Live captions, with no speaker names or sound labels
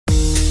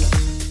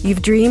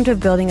You've dreamed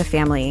of building a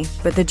family,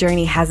 but the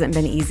journey hasn't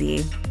been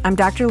easy. I'm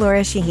Dr.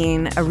 Laura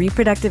Shaheen, a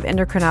reproductive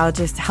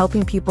endocrinologist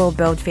helping people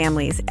build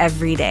families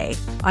every day.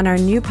 On our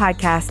new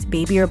podcast,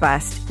 Baby or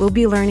Bust, we'll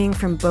be learning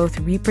from both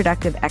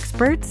reproductive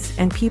experts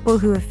and people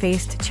who have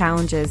faced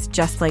challenges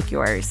just like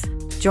yours.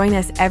 Join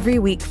us every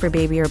week for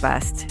Baby or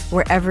Bust,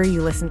 wherever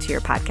you listen to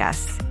your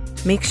podcasts.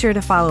 Make sure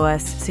to follow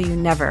us so you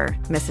never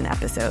miss an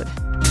episode.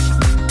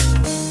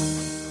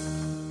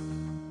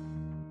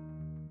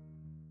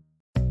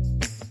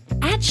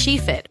 At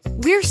SheFit,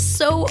 we're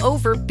so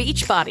over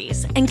beach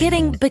bodies and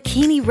getting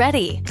bikini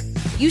ready.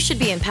 You should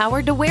be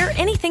empowered to wear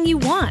anything you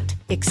want,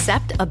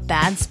 except a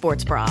bad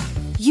sports bra.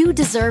 You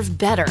deserve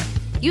better.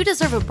 You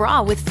deserve a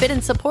bra with fit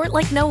and support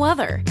like no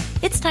other.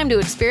 It's time to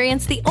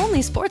experience the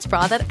only sports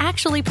bra that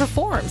actually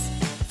performs.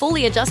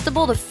 Fully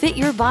adjustable to fit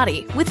your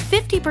body with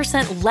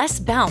 50% less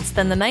bounce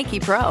than the Nike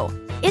Pro.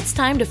 It's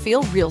time to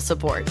feel real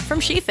support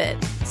from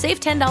SheFit. Save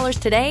 $10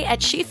 today at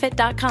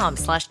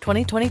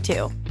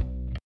shefit.com/2022.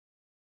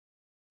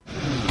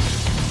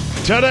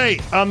 Today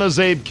on the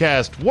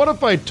CzabeCast, what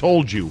if I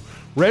told you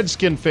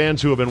Redskin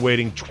fans who have been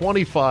waiting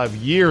 25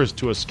 years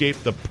to escape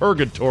the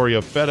purgatory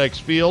of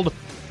FedEx Field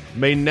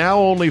may now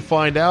only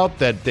find out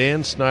that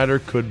Dan Snyder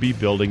could be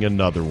building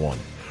another one.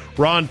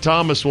 Ron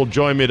Thomas will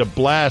join me to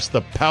blast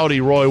the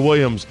pouty Roy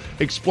Williams,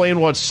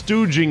 explain what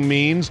stooging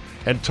means,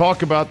 and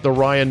talk about the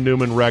Ryan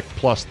Newman wreck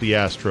plus the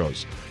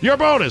Astros. Your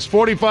bonus,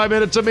 45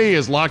 minutes of me,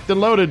 is locked and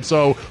loaded,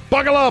 so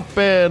buckle up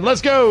and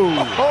let's go! Here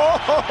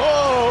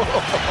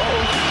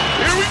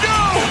we go!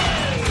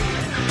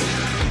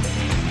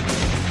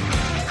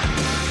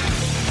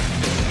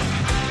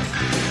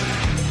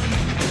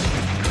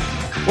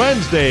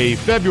 Wednesday,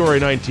 February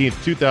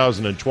 19th,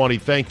 2020.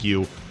 Thank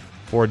you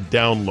for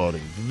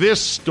downloading. This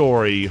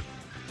story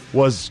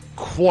was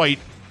quite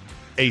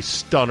a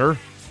stunner.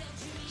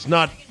 It's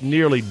not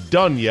nearly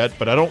done yet,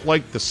 but I don't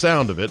like the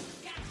sound of it.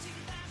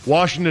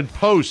 Washington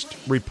Post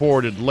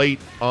reported late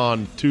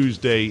on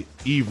Tuesday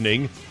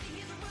evening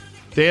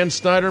Dan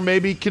Snyder may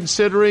be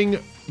considering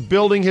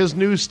building his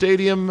new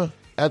stadium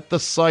at the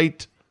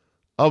site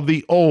of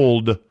the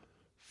old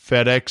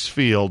FedEx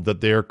Field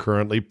that they are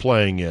currently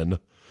playing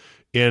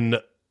in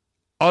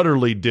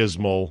utterly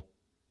dismal,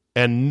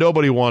 and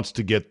nobody wants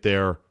to get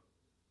there,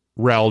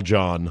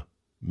 Raljon,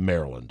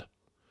 Maryland.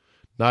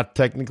 Not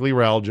technically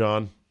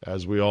Raljon,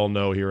 as we all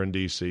know here in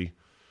D.C.,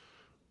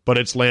 but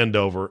it's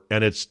Landover,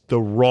 and it's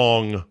the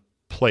wrong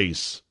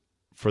place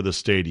for the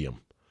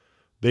stadium.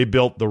 They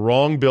built the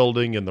wrong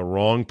building in the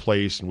wrong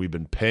place, and we've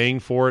been paying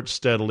for it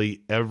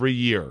steadily every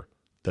year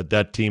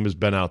that team has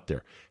been out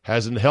there.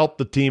 Hasn't helped,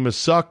 the team has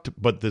sucked,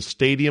 but the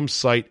stadium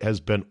site has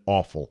been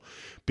awful.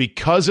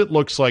 Because it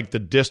looks like the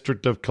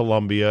District of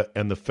Columbia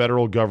and the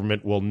federal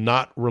government will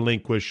not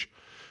relinquish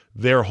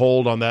their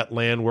hold on that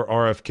land where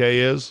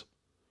RFK is,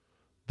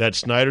 that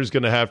Snyder's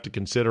going to have to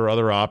consider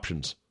other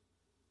options.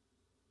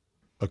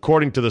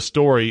 According to the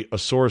story, a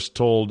source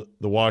told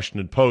the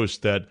Washington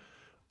Post that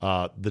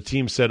the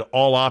team said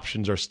all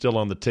options are still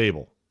on the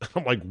table.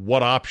 I'm like,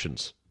 what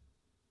options?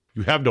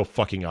 You have no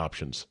fucking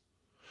options.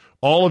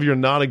 All of your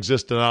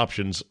non-existent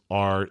options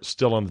are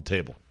still on the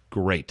table.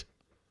 Great.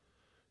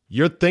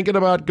 You're thinking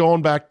about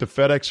going back to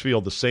FedEx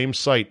Field, the same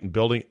site, and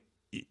building.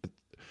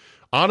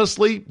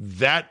 Honestly,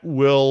 that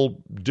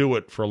will do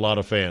it for a lot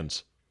of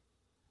fans.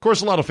 Of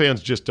course, a lot of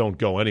fans just don't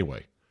go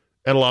anyway.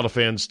 And a lot of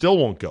fans still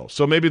won't go.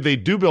 So maybe they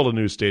do build a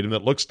new stadium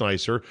that looks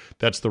nicer,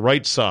 that's the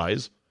right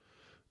size.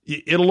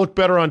 It'll look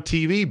better on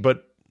TV,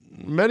 but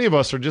many of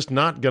us are just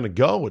not going to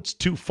go. It's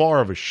too far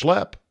of a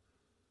schlep.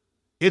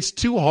 It's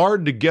too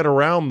hard to get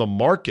around the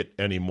market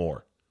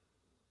anymore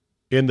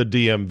in the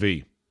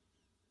DMV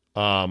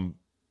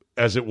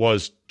as it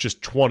was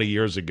just 20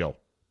 years ago,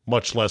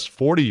 much less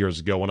 40 years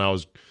ago when I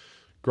was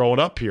growing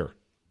up here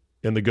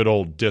in the good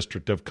old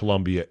District of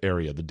Columbia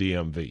area, the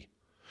DMV.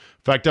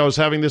 In fact, I was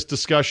having this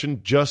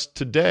discussion just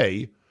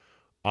today.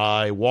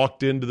 I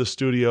walked into the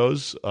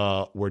studios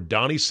where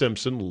Donnie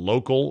Simpson,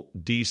 local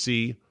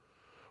D.C.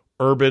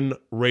 urban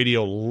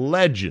radio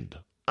legend,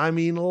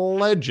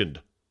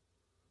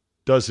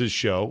 does his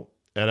show.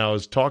 And I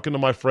was talking to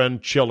my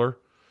friend Chiller,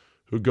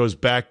 who goes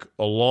back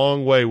a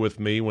long way with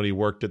me when he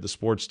worked at the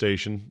sports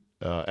station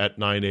at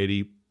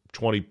 980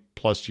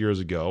 20-plus years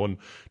ago. And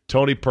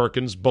Tony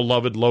Perkins,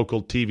 beloved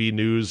local TV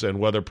news and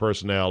weather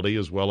personality,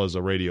 as well as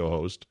a radio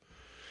host.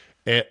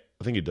 And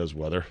I think he does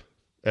weather.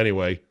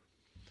 Anyway,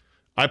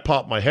 I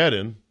pop my head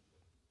in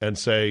and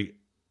say,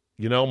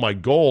 my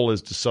goal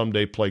is to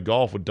someday play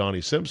golf with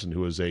Donnie Simpson,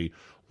 who is a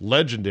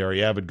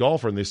legendary avid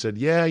golfer. And they said,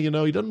 he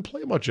doesn't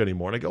play much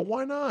anymore. And I go,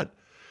 why not?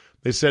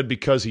 They said,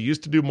 because he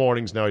used to do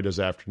mornings, now he does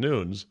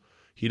afternoons.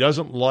 He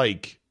doesn't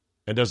like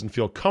and doesn't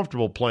feel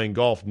comfortable playing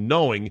golf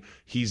knowing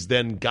he's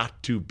then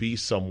got to be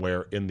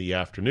somewhere in the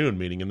afternoon,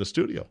 meaning in the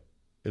studio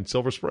in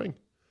Silver Spring.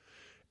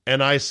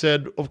 And I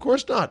said, of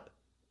course not.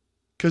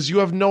 Because you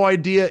have no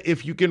idea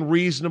if you can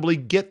reasonably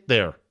get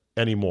there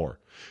anymore.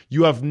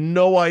 You have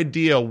no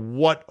idea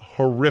what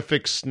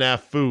horrific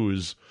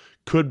snafus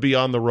could be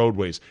on the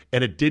roadways.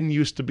 And it didn't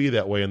used to be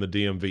that way in the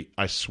DMV.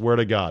 I swear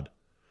to God.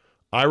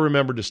 I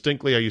remember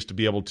distinctly I used to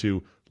be able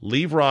to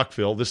leave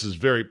Rockville. This is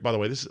by the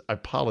way, I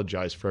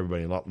apologize for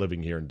everybody not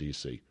living here in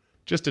D.C.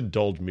 Just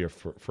indulge me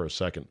for a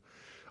second.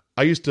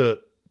 I used to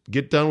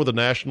get done with a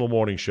national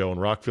morning show in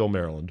Rockville,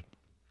 Maryland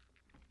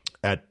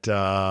at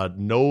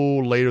no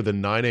later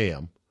than 9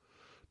 a.m.,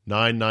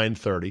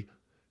 9:30.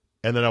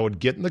 And then I would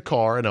get in the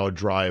car and I would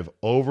drive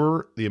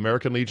over the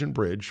American Legion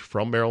Bridge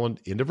from Maryland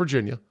into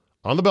Virginia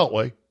on the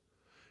Beltway,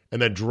 and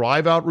then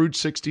drive out Route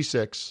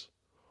 66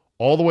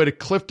 all the way to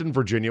Clifton,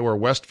 Virginia, where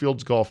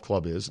Westfield's Golf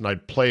Club is, and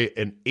I'd play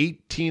an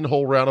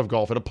 18-hole round of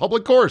golf at a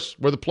public course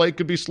where the play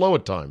could be slow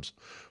at times.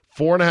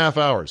 4.5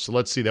 hours. So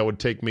let's see, that would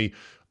take me,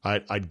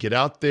 I'd get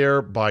out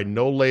there by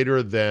no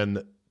later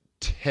than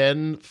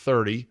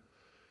 10:30,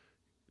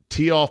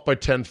 tee off by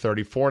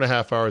 10:30,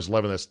 4.5 hours,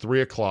 11, that's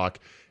 3 o'clock.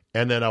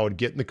 And then I would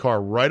get in the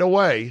car right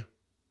away,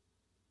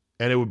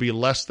 and it would be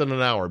less than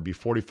an hour, be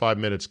 45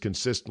 minutes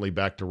consistently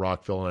back to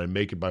Rockville, and I'd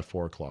make it by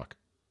 4 o'clock.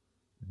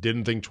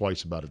 Didn't think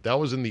twice about it. That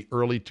was in the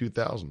early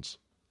 2000s.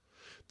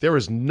 There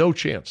is no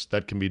chance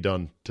that can be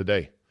done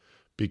today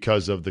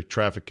because of the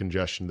traffic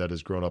congestion that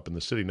has grown up in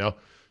the city. Now,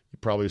 you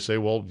probably say,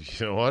 well,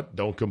 you know what?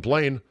 Don't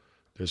complain.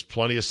 There's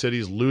plenty of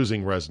cities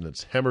losing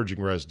residents, hemorrhaging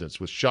residents,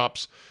 with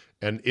shops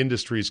and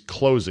industries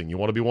closing. You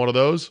want to be one of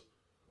those?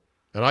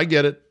 And I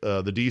get it.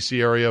 The D.C.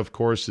 area, of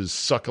course, is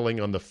suckling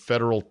on the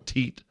federal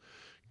teat.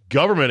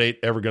 Government ain't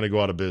ever going to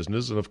go out of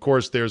business. And, of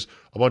course, there's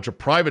a bunch of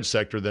private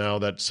sector now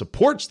that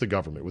supports the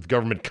government with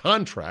government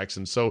contracts.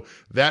 And so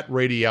that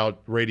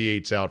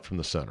radiates out from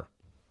the center.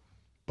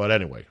 But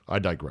anyway, I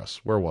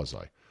digress. Where was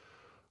I?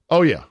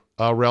 Oh, yeah,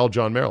 Raleigh,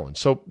 John, Maryland.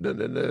 So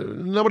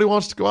nobody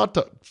wants to go out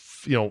to,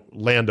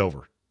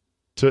 Landover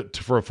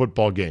for a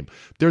football game.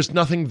 There's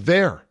nothing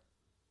there.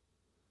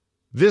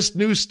 This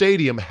new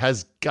stadium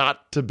has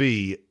got to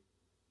be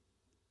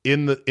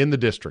in the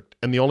district,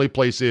 and the only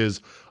place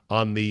is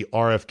on the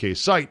RFK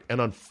site.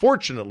 And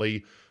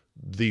unfortunately,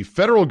 the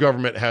federal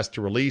government has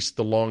to release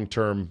the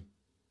long-term,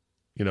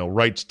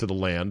 rights to the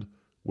land,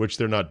 which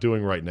they're not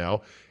doing right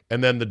now.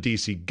 And then the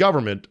D.C.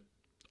 government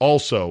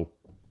also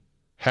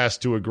has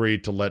to agree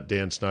to let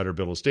Dan Snyder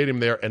build a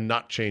stadium there and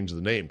not change the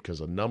name, because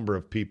a number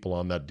of people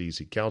on that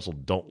D.C. council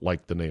don't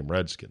like the name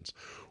Redskins.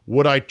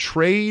 Would I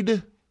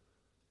trade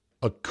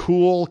a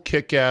cool,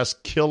 kick-ass,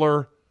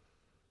 killer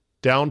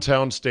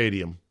downtown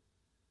stadium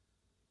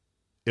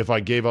if I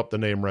gave up the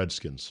name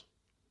Redskins?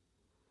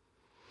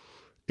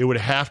 It would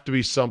have to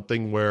be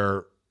something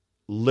where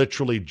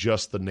literally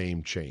just the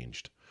name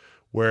changed,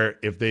 where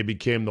if they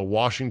became the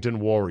Washington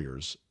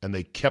Warriors and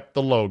they kept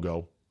the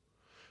logo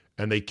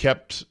and they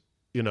kept,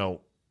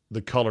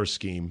 the color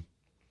scheme,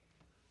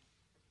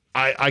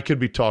 I could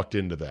be talked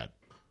into that.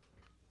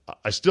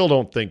 I still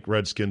don't think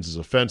Redskins is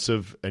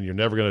offensive, and you're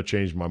never going to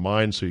change my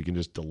mind, so you can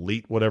just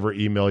delete whatever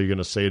email you're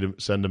going to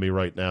send to me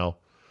right now.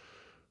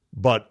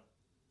 But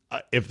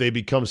if they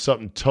become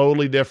something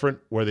totally different,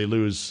 where they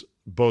lose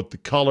both the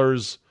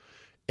colors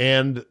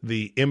and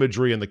the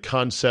imagery and the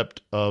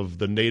concept of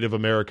the Native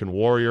American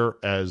warrior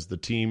as the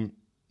team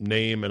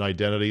name and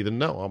identity, then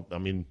no.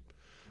 Then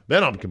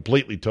I'm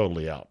completely,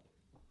 totally out.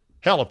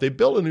 Hell, if they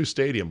build a new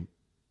stadium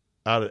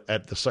out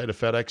at the site of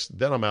FedEx,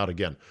 then I'm out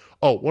again.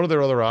 Oh, one of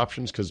their other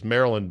options, because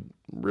Maryland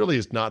really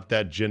is not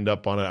that ginned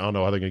up on it. I don't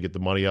know how they're going to get the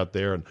money out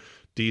there, and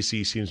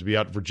D.C. seems to be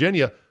out.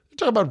 Virginia,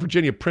 talk about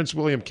Virginia, Prince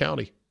William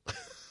County.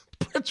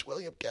 Prince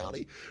William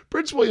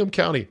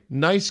County.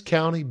 Nice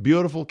county,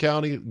 beautiful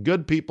county,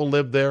 good people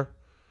live there.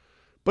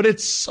 But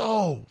it's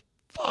so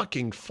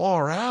fucking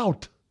far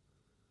out.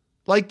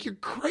 Like, you're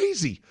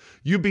crazy.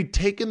 You'd be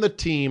taking the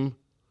team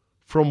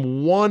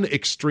from one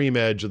extreme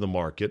edge of the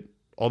market,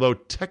 although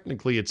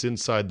technically it's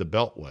inside the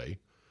Beltway,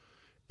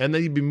 and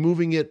then you'd be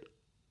moving it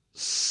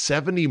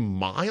 70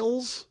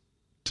 miles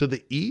to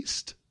the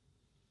east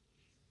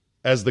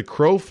as the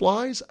crow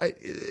flies.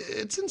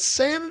 It's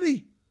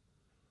insanity.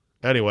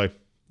 Anyway,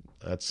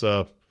 that's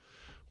we'll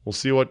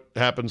see what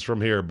happens from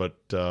here, but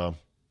I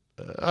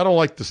don't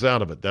like the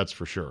sound of it, that's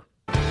for sure.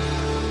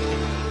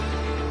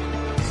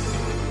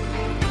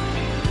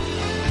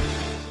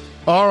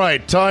 All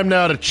right, time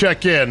now to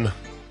check in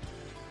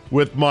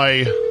with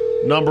my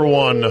number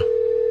one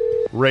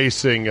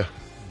racing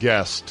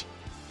guest,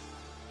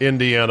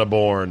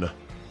 Indiana-born.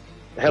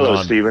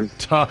 Hello, Stephen.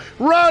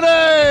 Ronnie!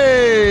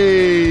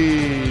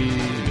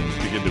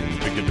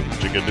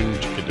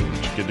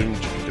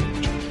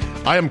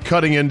 I am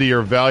cutting into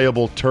your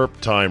valuable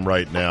Terp time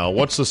right now.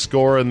 What's the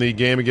score in the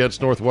game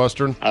against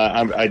Northwestern?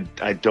 I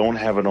don't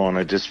have it on.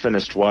 I just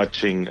finished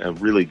watching a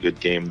really good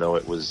game, though.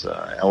 It was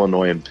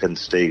Illinois and Penn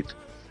State.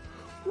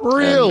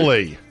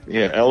 Really? And,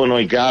 yeah,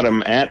 Illinois got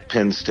them at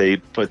Penn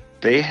State, but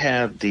they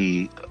had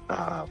the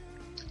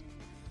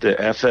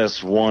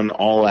FS1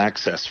 All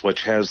Access,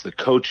 which has the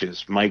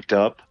coaches mic'd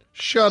up.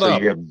 Shut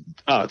up.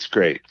 It's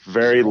great.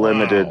 Very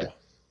limited.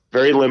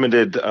 Very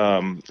limited.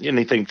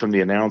 Anything from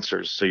the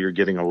announcers, so you're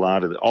getting a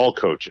lot of all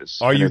coaches.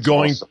 Are you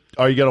going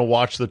to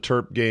watch the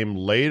Terp game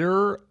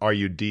later? Are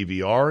you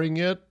DVRing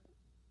it,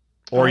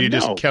 or are you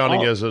just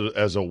counting as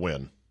a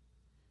win?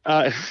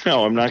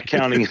 No, I'm not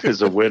counting it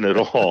as a win at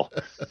all.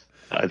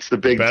 It's the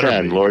Big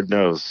Ten. Lord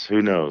knows.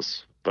 Who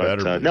knows?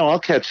 But no, I'll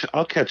catch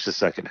the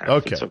second half.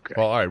 Okay. It's okay.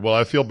 Well, all right. Well,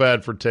 I feel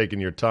bad for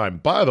taking your time.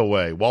 By the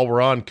way, while we're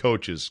on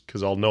coaches,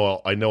 because I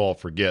know I'll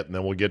forget, and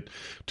then we'll get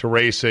to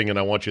racing, and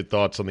I want your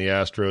thoughts on the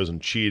Astros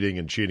and cheating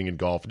in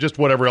golf, just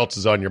whatever else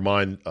is on your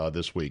mind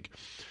this week.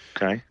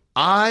 Okay.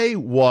 I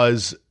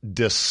was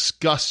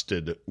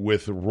disgusted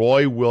with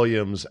Roy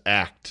Williams'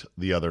 act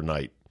the other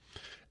night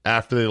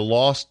after they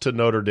lost to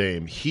Notre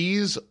Dame.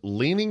 He's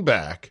leaning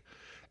back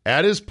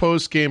at his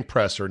post-game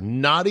presser,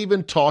 not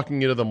even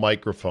talking into the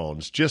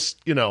microphones,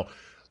 just,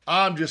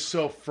 I'm just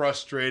so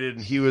frustrated,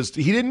 and he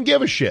didn't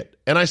give a shit.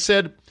 And I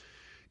said,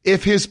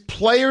 if his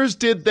players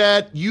did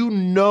that,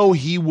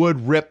 he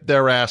would rip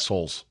their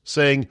assholes,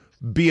 saying,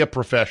 be a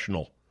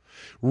professional.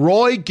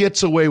 Roy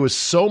gets away with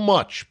so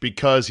much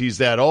because he's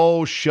that,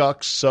 oh,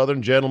 shucks,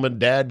 Southern gentleman,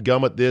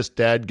 dadgummit this,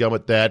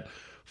 dadgummit that.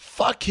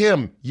 Fuck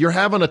him. You're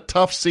having a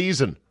tough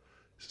season.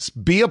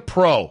 Be a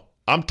pro.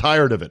 I'm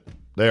tired of it.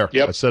 There,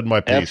 yep. I said my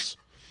piece.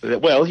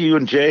 Well, you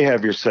and Jay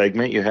have your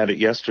segment. You had it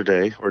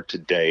yesterday or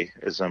today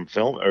as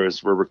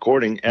we're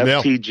recording.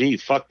 FTG,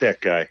 fuck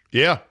that guy.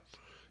 Yeah.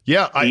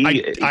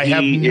 I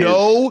have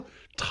no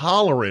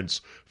tolerance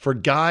for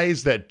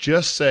guys that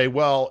just say,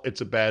 well, it's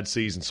a bad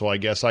season, so I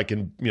guess I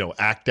can,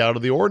 act out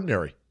of the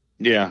ordinary.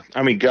 Yeah.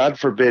 I mean, God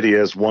forbid he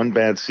has one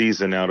bad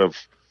season out of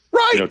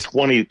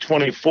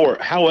 2024.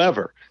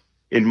 However,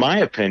 in my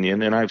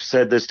opinion, and I've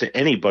said this to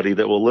anybody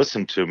that will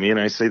listen to me, and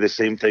I say the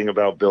same thing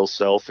about Bill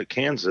Self at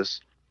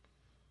Kansas,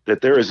 that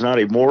there is not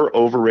a more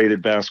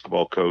overrated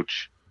basketball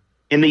coach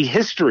in the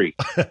history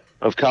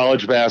of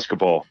college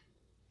basketball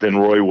than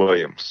Roy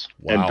Williams.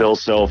 Wow. And Bill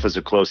Self is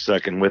a close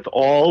second with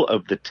all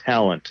of the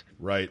talent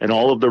and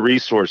all of the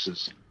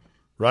resources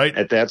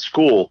at that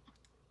school.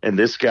 And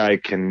this guy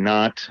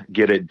cannot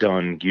get it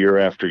done year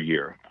after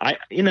year.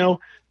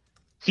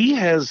 He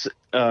has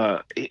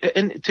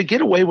and to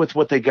get away with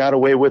what they got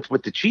away with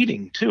the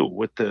cheating too,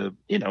 with the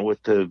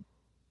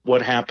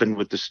what happened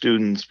with the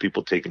students,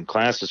 people taking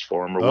classes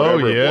for him or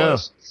whatever it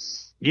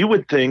was. You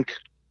would think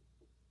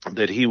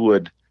that he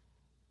would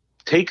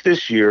take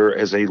this year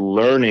as a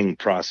learning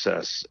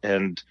process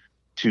and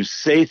to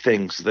say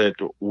things that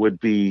would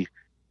be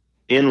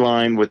in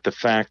line with the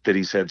fact that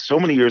he's had so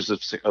many years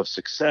of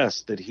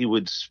success, that he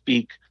would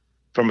speak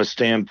from a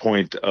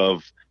standpoint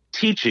of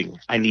teaching.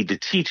 I need to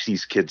teach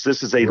these kids.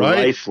 This is a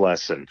life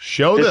lesson.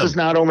 This is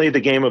not only the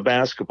game of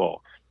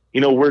basketball.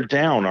 We're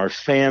down. Our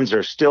fans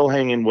are still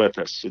hanging with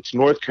us. It's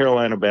North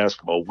Carolina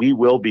basketball. We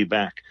will be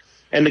back.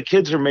 And the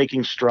kids are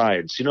making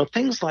strides.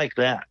 Things like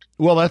that.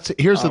 Well,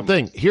 here's the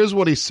thing. Here's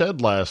what he said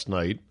last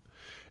night.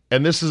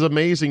 And this is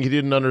amazing. He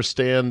didn't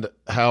understand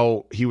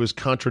how he was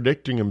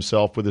contradicting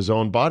himself with his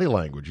own body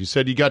language. He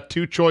said, you got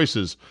two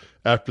choices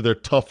after their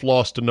tough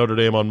loss to Notre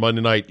Dame on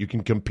Monday night. You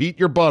can compete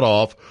your butt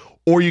off,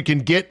 or you can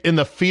get in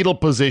the fetal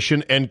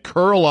position and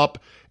curl up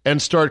and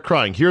start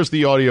crying. Here's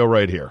the audio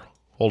right here.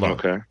 Hold on.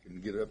 Okay.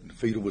 Get up in the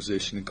fetal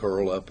position and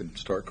curl up and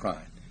start crying.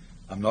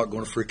 I'm not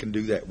going to freaking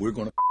do that. We're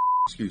going to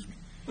excuse me.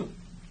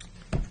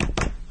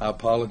 I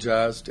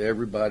apologize to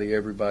everybody.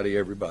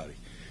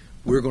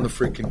 We're going to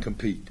freaking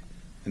compete.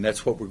 And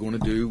that's what we're going to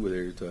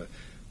do.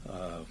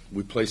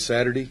 We play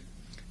Saturday.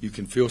 You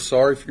can feel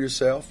sorry for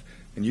yourself,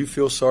 and you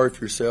feel sorry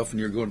for yourself, and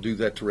you're going to do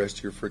that the rest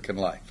of your freaking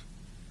life.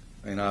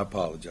 And I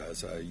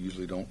apologize. I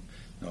usually don't.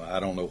 No, I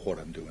don't know what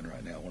I'm doing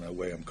right now when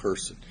I'm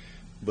cursing.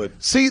 But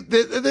see,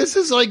 this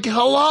is like,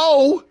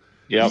 hello.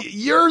 Yep.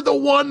 You're the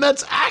one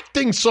that's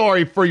acting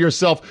sorry for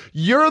yourself.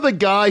 You're the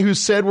guy who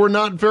said we're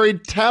not very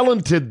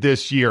talented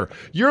this year.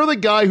 You're the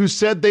guy who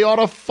said they ought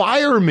to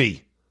fire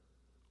me.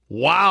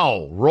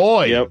 Wow,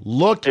 Roy,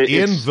 look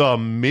in the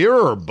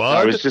mirror, bud.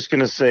 I was just going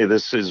to say,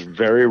 this is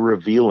very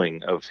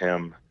revealing of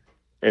him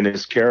and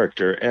his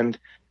character. And,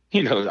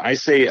 I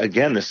say,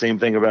 again, the same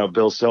thing about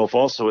Bill Self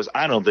also is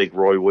I don't think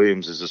Roy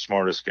Williams is the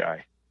smartest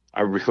guy.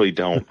 I really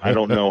don't. I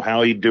don't know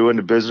how he'd do in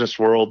the business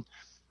world.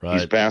 Right.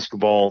 He's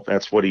basketball.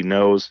 That's what he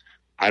knows.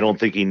 I don't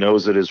think he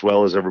knows it as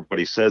well as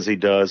everybody says he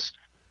does.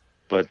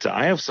 But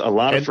I have a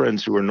lot of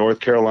friends who are North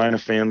Carolina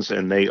fans,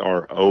 and they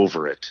are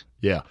over it.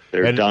 Yeah.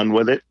 They're done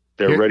with it.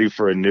 They're ready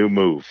for a new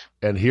move.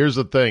 And here's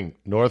the thing.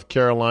 North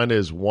Carolina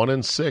is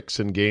 1-6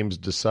 in games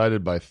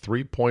decided by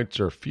 3 points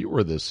or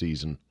fewer this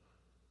season,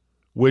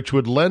 which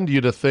would lend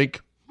you to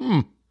think,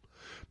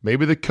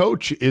 maybe the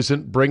coach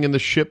isn't bringing the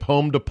ship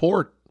home to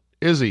port,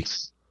 is he?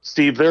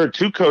 Steve, there are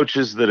two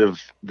coaches that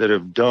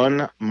have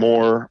done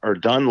more or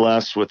done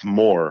less with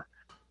more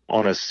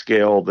on a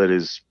scale that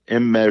is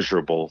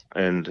immeasurable,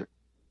 and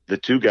the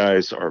two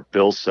guys are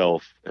Bill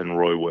Self and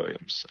Roy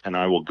Williams, and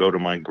I will go to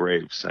my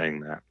grave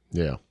saying that.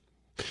 Yeah.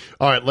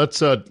 All right,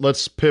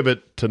 let's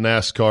pivot to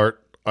NASCAR.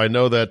 I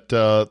know that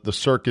the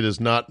circuit is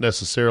not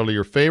necessarily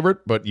your favorite,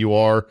 but you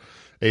are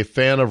a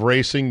fan of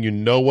racing. You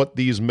know what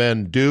these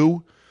men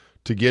do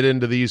to get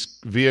into these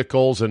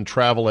vehicles and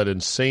travel at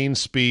insane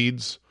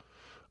speeds.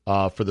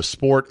 For the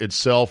sport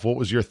itself, what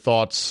was your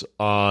thoughts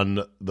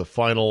on the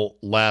final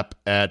lap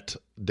at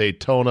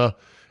Daytona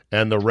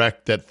and the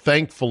wreck that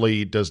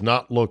thankfully does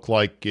not look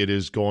like it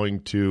is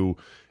going to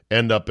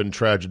end up in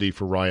tragedy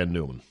for Ryan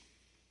Newman?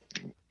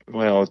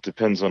 Well, it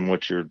depends on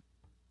what your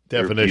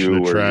Definition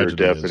of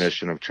tragedy your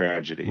definition of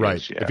tragedy right.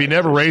 is. Yeah, if he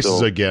never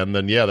races again,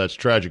 then yeah, that's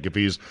tragic. If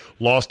he's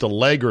lost a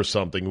leg or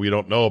something, we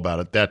don't know about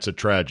it, that's a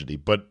tragedy.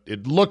 But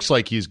it looks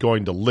like he's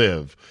going to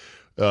live.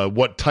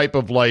 What type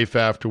of life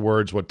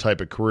afterwards, what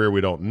type of career, we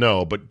don't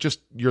know. But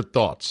just your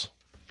thoughts.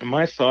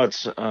 My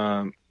thoughts,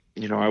 I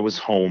was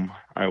home.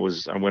 I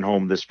went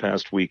home this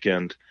past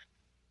weekend.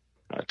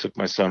 I took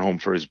my son home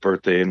for his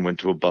birthday and went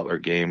to a Butler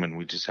game, and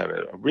we just had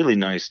a really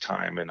nice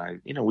time.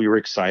 And we were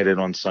excited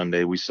on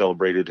Sunday. We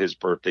celebrated his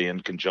birthday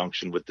in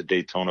conjunction with the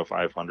Daytona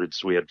 500.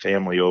 So we had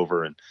family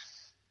over, and,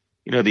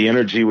 the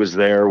energy was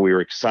there. We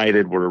were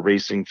excited. We're a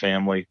racing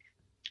family.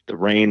 The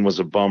rain was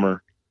a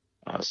bummer.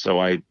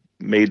 So I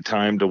made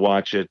time to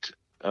watch it,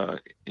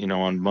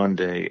 on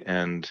Monday.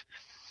 And,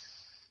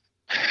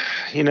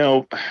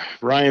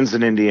 Ryan's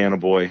an Indiana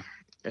boy,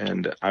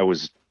 and I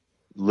was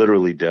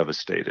literally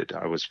devastated.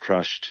 I was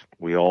crushed.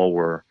 We all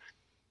were.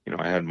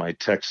 I had my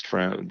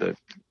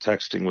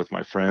texting with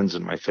my friends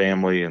and my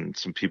family and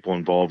some people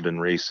involved in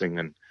racing,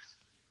 and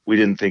we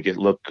didn't think it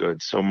looked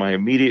good. So my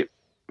immediate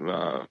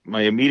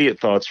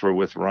thoughts were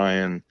with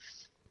Ryan,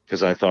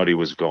 because I thought he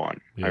was gone.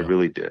 Yeah. I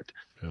really did.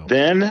 Yeah.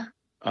 Then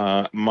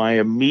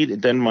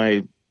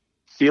my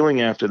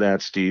feeling after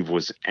that, Steve,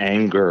 was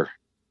anger.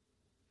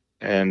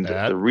 And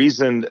the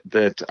reason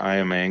that I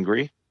am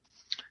angry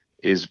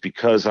is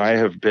because I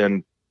have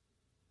been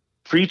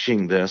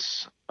preaching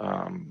this,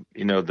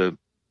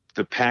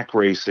 the pack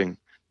racing,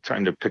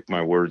 trying to pick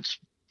my words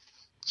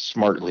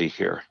smartly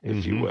here,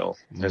 if you will,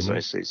 as I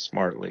say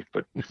smartly,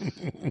 but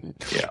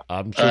yeah.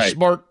 I'm so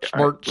smart.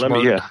 Let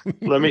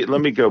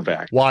me go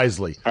back.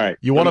 Wisely. All right.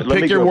 You want to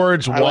pick your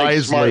words wisely. I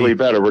like smartly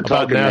better. We're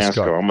talking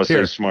NASCAR. I'm going to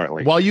say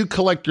smartly. While you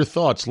collect your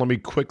thoughts, let me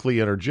quickly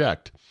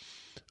interject.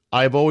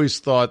 I've always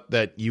thought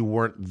that you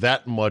weren't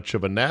that much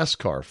of a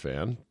NASCAR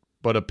fan,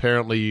 but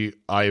apparently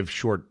I've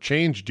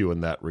shortchanged you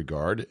in that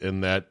regard,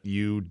 in that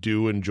you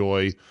do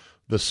enjoy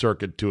the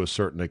circuit to a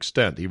certain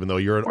extent, even though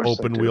you're an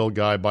open-wheel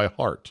guy by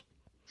heart.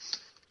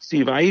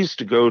 Steve, I used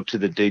to go to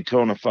the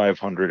Daytona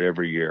 500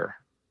 every year,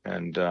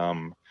 and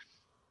I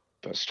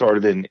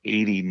started in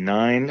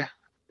 89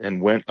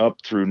 and went up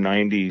through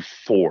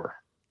 94.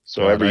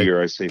 So every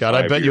year I say God,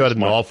 5 I bet years. you had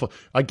an awful.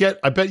 I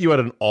bet you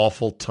had an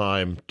awful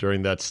time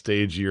during that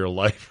stage of your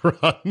life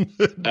run,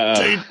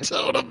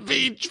 Daytona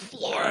Beach,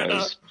 Florida. That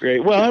was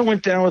great. Well, I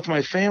went down with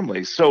my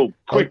family. So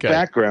quick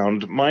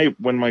background: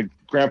 when my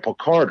grandpa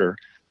Carter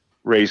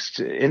raced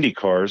Indy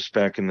cars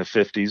back in the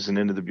 50s and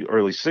into the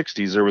early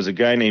 60s, there was a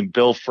guy named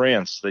Bill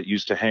France that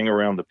used to hang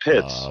around the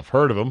pits. I've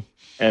heard of him.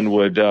 And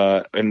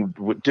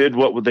did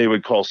what they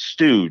would call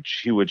stooge.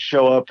 He would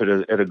show up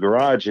at a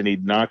garage, and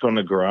he'd knock on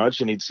the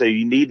garage, and he'd say,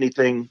 "You need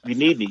anything? You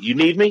need me? You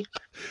need me?"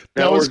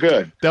 We're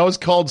good. That was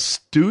called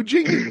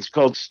stooging? It's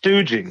called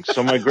stooging.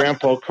 So my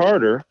grandpa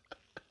Carter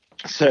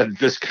said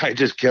this guy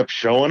just kept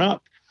showing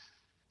up.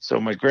 So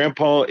my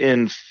grandpa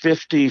in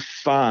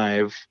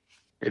 55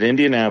 at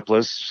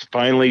Indianapolis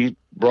finally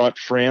brought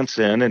France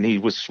in, and he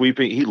was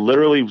sweeping. He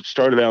literally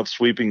started out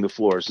sweeping the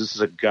floors. This is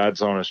a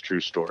God's honest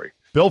true story.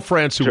 Bill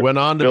France, who went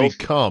on to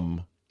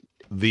become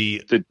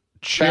the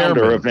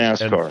founder of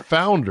NASCAR, and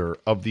founder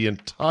of the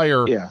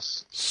entire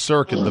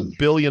circuit, the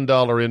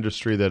billion-dollar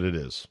industry that it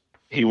is.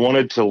 He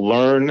wanted to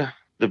learn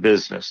the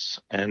business,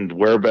 and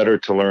where better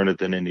to learn it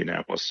than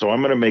Indianapolis? So I'm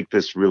going to make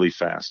this really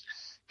fast.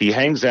 He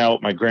hangs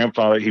out. My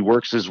grandfather, he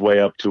works his way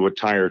up to a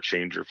tire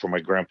changer for my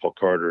grandpa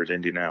Carter at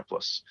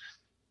Indianapolis.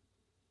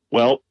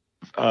 Well,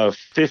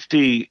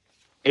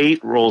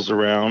 58 rolls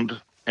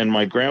around, and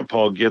my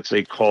grandpa gets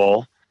a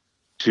call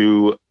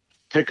to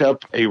pick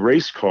up a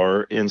race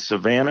car in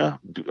Savannah,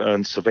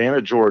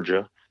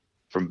 Georgia,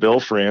 from Bill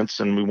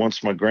France, and we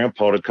wants my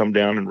grandpa to come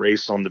down and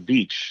race on the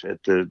beach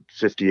at the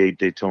 58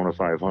 Daytona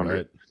 500.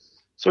 Right.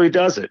 So he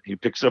does it. He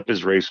picks up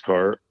his race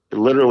car,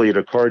 literally at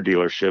a car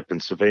dealership in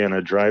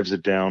Savannah, drives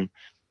it down,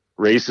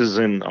 races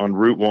on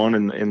Route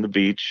 1 in the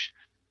beach,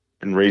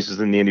 and races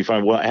in the Indy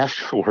 500. Well,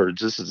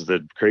 afterwards, this is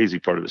the crazy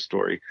part of the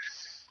story.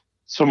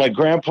 So my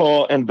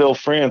grandpa and Bill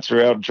France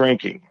are out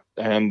drinking.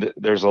 And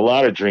there's a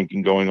lot of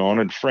drinking going on,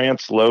 and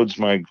France loads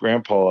my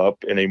grandpa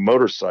up in a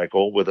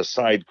motorcycle with a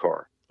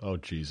sidecar. Oh,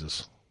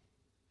 Jesus.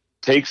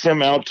 Takes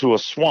him out to a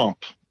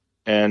swamp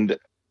and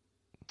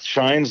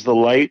shines the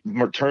light,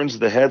 turns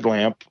the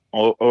headlamp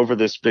over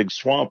this big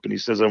swamp, and he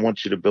says, "I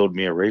want you to build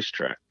me a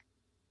racetrack."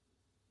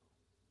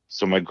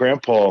 So my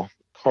grandpa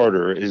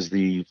Carter is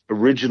the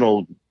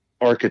original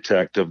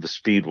architect of the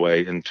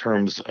Speedway in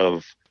terms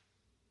of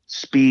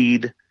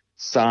speed,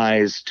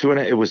 size,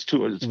 France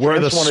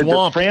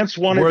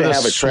wanted to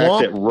have a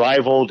track that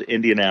rivaled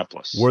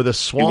Indianapolis. Where the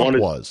swamp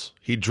was.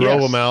 He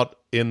drove him out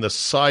in the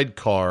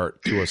sidecar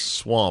to a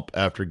swamp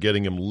after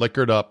getting him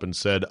liquored up and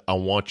said, "I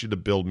want you to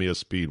build me a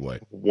speedway."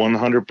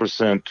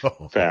 100%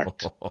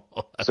 fact.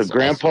 So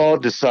Grandpa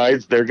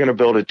decides they're going to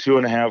build a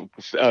 2.5.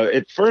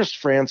 At first,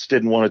 France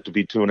didn't want it to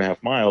be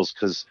 2.5 miles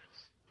because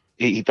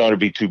he thought it'd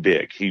be too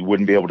big. He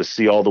wouldn't be able to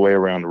see all the way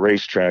around the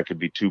racetrack. It'd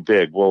be too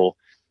big. Well,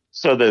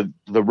 So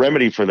the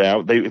remedy for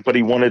that, but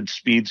he wanted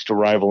speeds to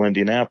rival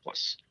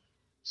Indianapolis.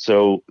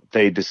 So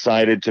they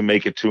decided to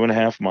make it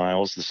 2.5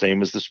 miles, the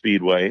same as the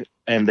Speedway,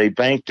 and they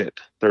banked it,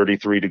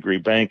 33-degree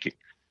banking.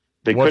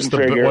 What's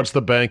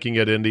the banking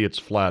at Indy? It's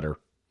flatter.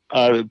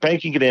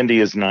 Banking at Indy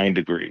is 9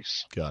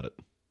 degrees. Got it.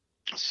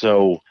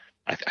 So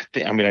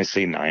I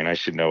say 9. I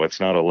should know. It's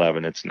not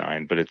 11. It's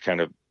 9. But it kind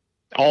of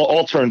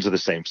all turns are the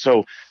same.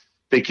 So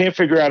they can't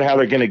figure out how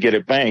they're going to get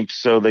it banked.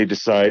 So they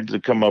decide to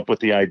come up with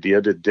the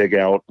idea to dig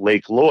out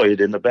Lake Lloyd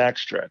in the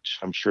backstretch.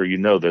 I'm sure you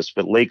know this,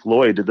 but Lake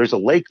Lloyd, there's a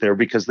lake there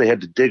because they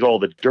had to dig all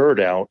the dirt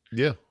out.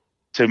 Yeah.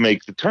 To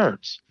make the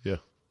turns. Yeah.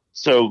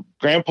 So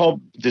Grandpa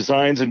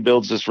designs and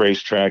builds this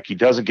racetrack. He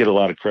doesn't get a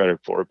lot of credit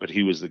for it, but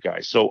he was the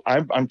guy. So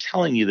I'm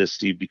telling you this,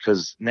 Steve,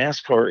 because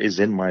NASCAR is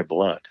in my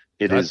blood.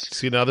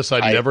 See, now this,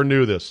 I never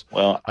knew this.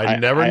 Well, I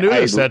never knew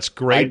this. That's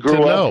great to know. I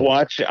grew up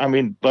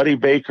watching, Buddy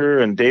Baker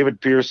and David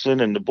Pearson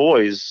and the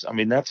boys.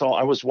 That's all.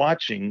 I was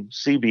watching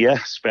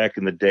CBS back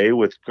in the day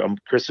with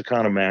Chris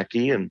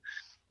Economaki and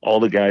all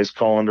the guys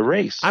calling the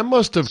race. I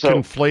must have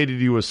conflated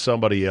you with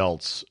somebody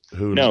else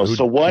who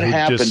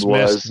dismisses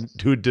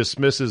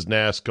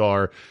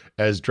NASCAR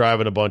as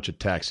driving a bunch of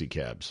taxi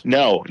cabs.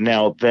 No.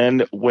 Now,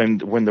 then when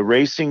the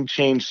racing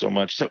changed so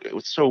much,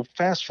 so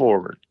fast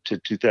forward to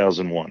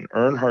 2001,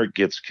 Earnhardt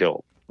gets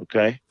killed.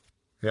 Okay.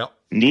 Yeah.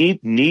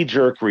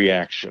 Knee-jerk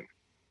reaction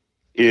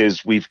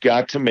is we've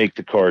got to make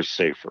the cars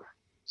safer.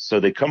 So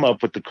they come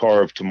up with the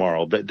car of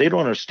tomorrow. They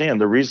don't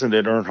understand the reason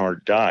that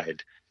Earnhardt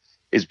died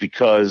is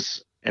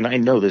because, and I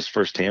know this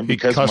firsthand,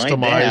 because my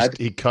dad,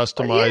 he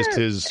customized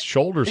his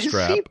shoulder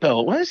strap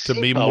to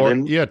be more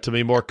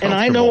comfortable. And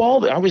I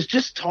know I was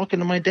just talking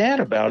to my dad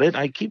about it.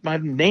 I keep my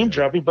name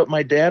dropping, but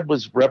my dad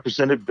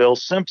represented Bill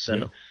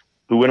Simpson,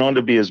 who went on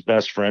to be his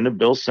best friend. And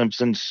Bill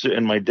Simpson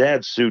and my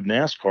dad sued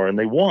NASCAR, and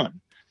they won.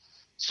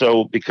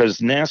 So because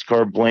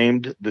NASCAR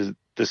blamed the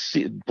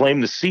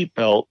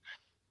seatbelt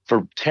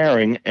for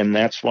tearing, and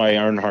that's why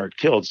Earnhardt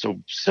killed. So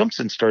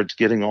Simpson starts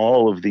getting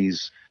all of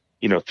these,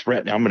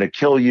 threatening, I'm going to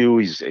kill you.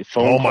 He's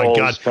phone calls. Oh, my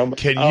God.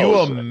 Can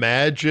you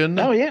imagine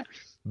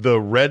the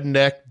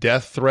redneck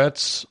death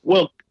threats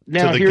to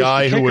the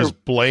guy who was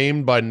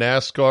blamed by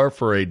NASCAR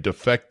for a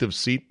defective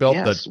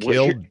seatbelt that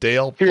killed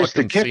Dale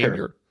fucking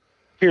Sr.?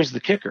 Here's the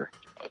kicker.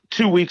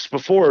 2 weeks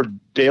before,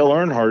 Dale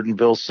Earnhardt and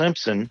Bill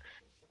Simpson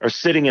are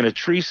sitting in a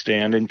tree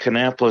stand in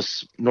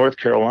Kannapolis, North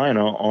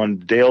Carolina, on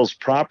Dale's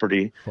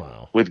property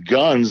with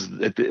guns,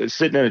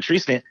 sitting in a tree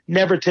stand,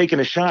 never taking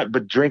a shot,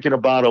 but drinking a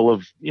bottle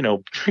of,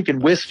 drinking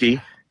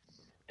whiskey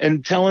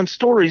and telling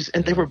stories.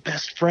 And they were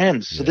best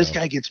friends. So this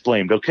guy gets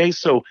blamed. Okay.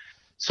 So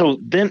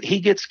then he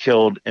gets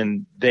killed,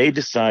 and they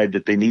decide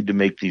that they need to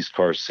make these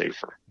cars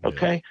safer.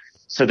 Okay. Yeah.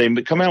 So they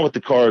come out with the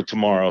car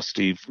tomorrow,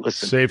 Steve.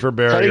 Listen, safer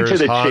barriers,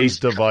 Hans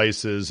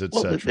devices,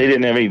 etc. They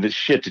didn't have any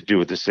shit to do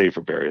with the safer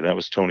barrier. That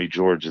was Tony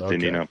George at the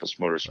Indianapolis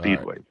Motor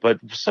Speedway. Right. But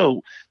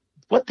so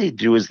what they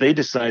do is they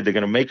decide they're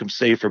going to make them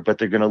safer, but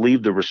they're going to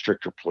leave the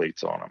restrictor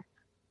plates on them.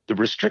 The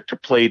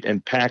restrictor plate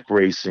and pack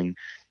racing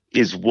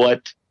is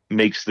what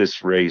makes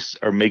this race,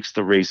 or makes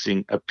the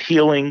racing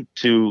appealing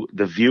to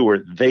the viewer.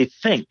 They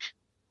think.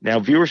 Now,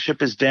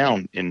 viewership is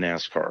down in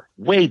NASCAR,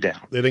 way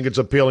down. They think it's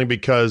appealing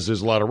because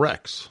there's a lot of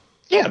wrecks.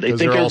 Yeah, they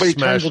think everybody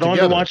turns it on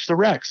to watch the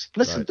wrecks.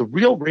 Listen, the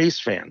real race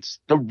fans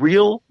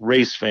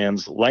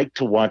like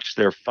to watch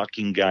their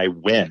fucking guy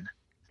win.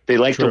 They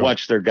like to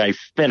watch their guy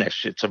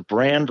finish. It's a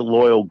brand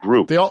loyal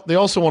group. They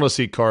also want to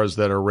see cars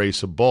that are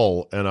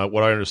raceable. And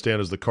what I understand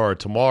is the car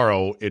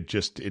tomorrow,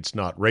 it's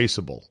not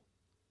raceable.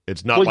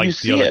 It's not like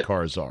the other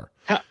cars are.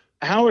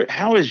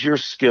 How is your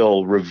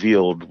skill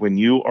revealed when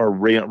you are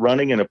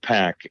running in a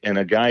pack and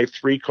a guy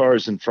 3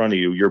 cars in front of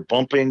you, you're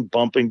bumping.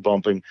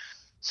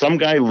 Some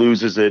guy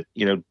loses it,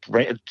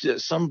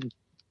 some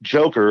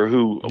joker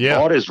who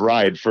bought his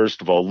ride,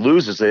 first of all,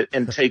 loses it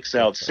and takes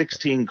out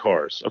 16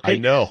 cars. Okay. I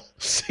know.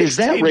 Is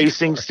that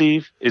racing,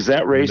 Steve? Is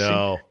that racing?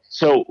 No.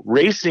 So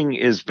racing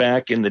is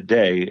back in the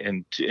day,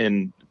 and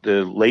in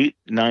the late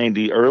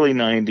 90s, early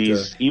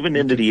 90s, even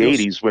into the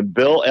 80s, when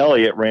Bill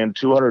Elliott ran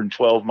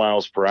 212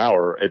 miles per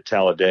hour at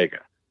Talladega.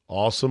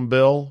 Awesome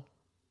Bill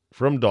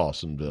from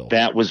Dawsonville.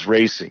 That was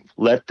racing.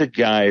 Let the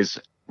guys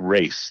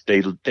race.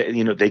 They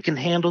can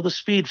handle the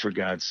speed, for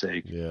God's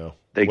sake. Yeah.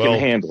 They can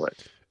handle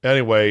it.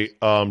 Anyway,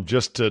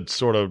 just to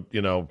sort of,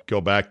 go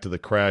back to the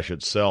crash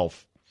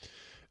itself,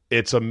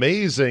 it's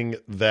amazing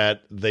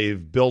that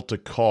they've built a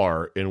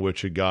car in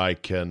which a guy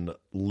can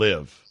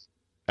live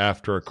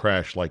after a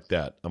crash like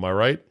that. Am I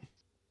right?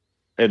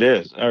 It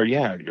is. Oh,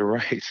 yeah, you're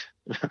right.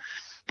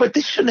 But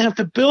they shouldn't have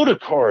to build a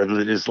car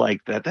that is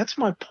like that. That's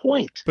my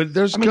point. But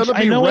there's going to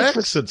be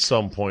wrecks at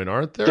some point,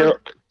 aren't there?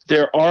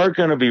 There are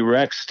going to be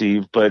wrecks,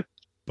 Steve, but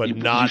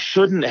you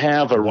shouldn't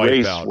have a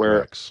race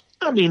where wrecks.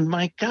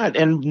 My God.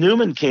 And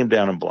Newman came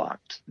down and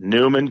blocked.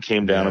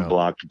 And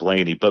blocked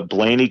Blaney, but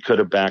Blaney could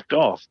have backed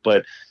off.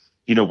 But,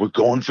 we're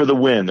going for the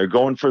win. They're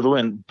going for the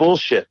win.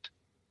 Bullshit.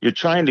 You're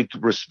trying to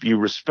you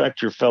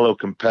respect your fellow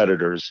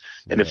competitors.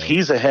 And if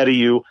he's ahead of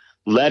you,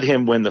 let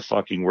him win the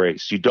fucking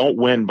race. You don't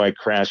win by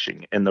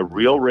crashing. And the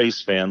real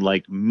race fan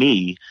like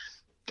me,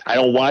 I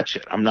don't watch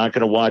it. I'm not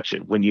going to watch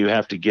it when you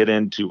have to get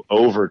into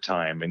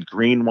overtime and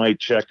green, white,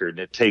 checkered. And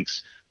it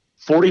takes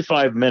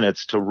 45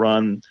 minutes to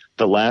run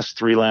the last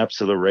 3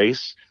 laps of the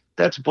race.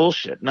 That's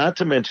bullshit. Not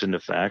to mention the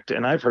fact,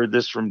 and I've heard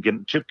this from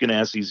Chip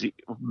Ganassi's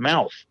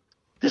mouth,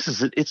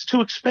 it's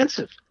too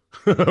expensive.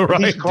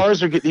 Right. These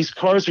cars are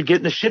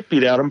getting the shit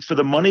beat out of them for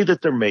the money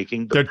that they're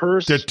making. They're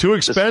too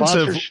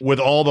expensive with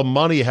all the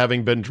money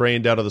having been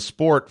drained out of the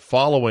sport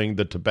following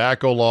the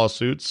tobacco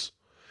lawsuits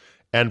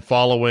and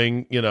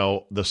following,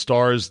 the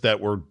stars that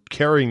were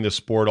carrying the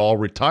sport all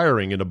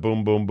retiring in a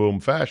boom, boom, boom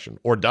fashion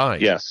or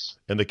dying. Yes.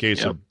 In the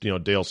case of,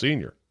 Dale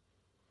Sr.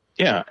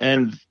 Yeah.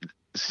 And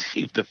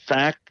see, the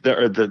fact that,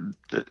 or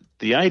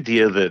the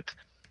idea that,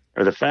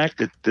 or the fact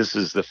that this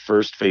is the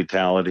first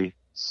fatality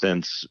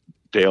since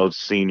Dale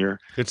Sr.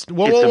 It's not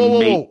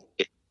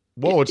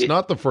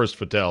the first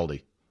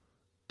fatality.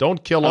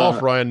 Don't kill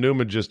off Ryan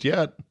Newman just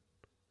yet.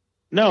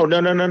 No.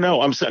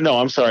 I'm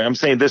sorry. I'm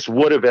saying this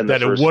would have been the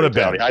first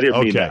fatality. I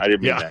didn't mean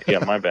that. Yeah,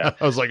 my bad.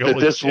 I was like, that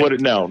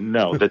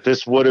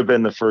this would have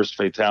been the first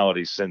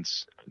fatality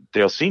since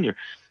Dale Sr.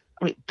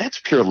 I mean, that's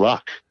pure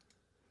luck.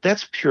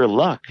 That's pure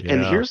luck. Yeah.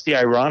 And here's the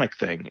ironic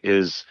thing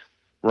is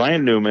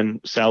Ryan Newman,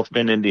 South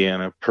Bend,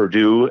 Indiana,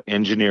 Purdue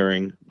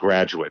engineering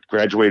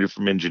graduated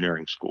from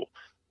engineering school,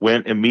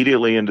 went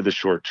immediately into the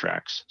short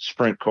tracks,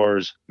 sprint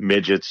cars,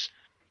 midgets,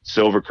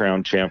 Silver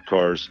Crown champ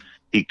cars.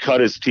 He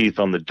cut his teeth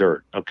on the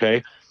dirt.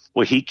 Okay.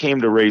 Well, he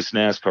came to race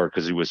NASCAR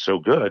because he was so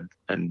good.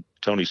 And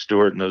Tony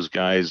Stewart and those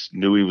guys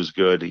knew he was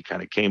good. He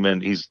kind of came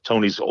in.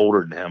 Tony's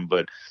older than him,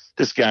 but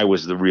this guy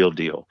was the real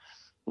deal.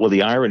 Well,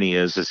 the irony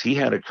is he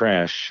had a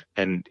crash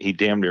and he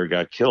damn near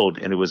got killed.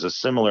 And it was a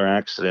similar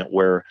accident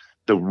where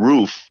the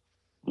roof,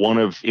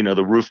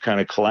 the roof kind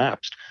of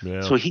collapsed.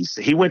 Yeah. So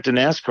he went to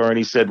NASCAR and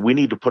he said, we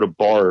need to put a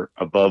bar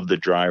above the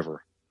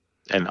driver.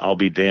 And I'll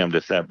be damned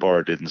if that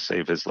bar didn't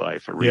save his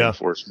life, a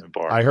reinforcement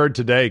bar. I heard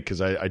today,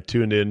 because I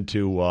tuned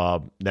into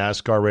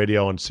NASCAR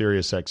radio on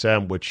Sirius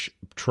XM, which,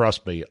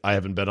 trust me, I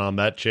haven't been on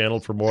that channel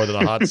for more than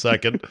a hot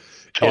second.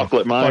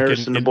 Chocolate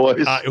Myers and the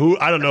boys. I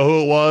don't know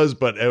who it was,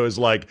 but it was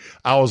like,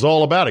 I was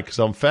all about it because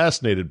I'm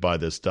fascinated by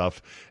this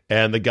stuff.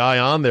 And the guy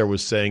on there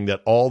was saying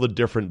that all the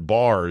different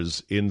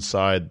bars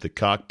inside the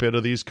cockpit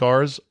of these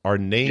cars are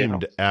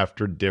named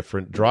after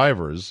different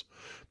drivers,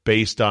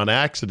 based on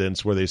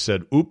accidents where they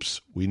said,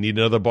 oops, we need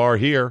another bar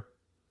here.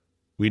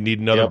 We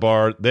need another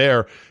bar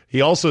there.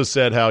 He also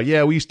said how,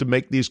 we used to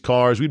make these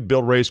cars. We'd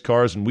build race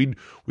cars, and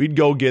we'd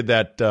go get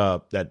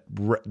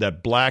that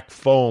black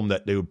foam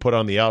that they would put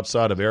on the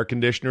outside of air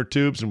conditioner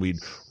tubes, and we'd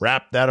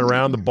wrap that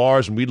around the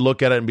bars, and we'd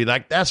look at it and be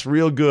like, that's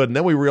real good. And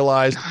then we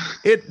realized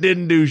it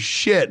didn't do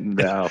shit.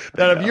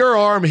 If your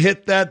arm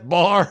hit that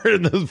bar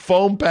and the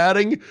foam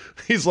padding,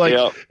 he's like,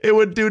 it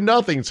would do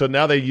nothing. So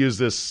now they use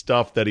this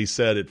stuff that he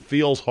said it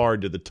feels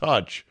hard to the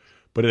touch,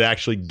 but it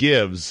actually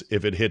gives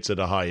if it hits at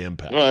a high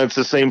impact. Well, it's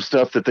the same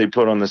stuff that they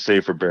put on the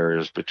safer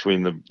barriers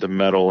between the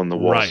metal and the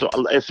wall. Right. So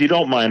if you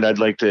don't mind, I'd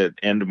like to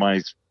end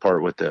my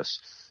part with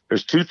this.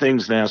 There's 2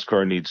 things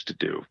NASCAR needs to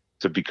do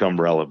to become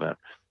relevant.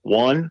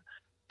 One,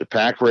 the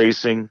pack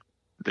racing,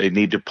 they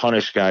need to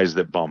punish guys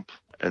that bump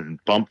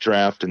and bump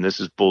draft, and this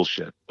is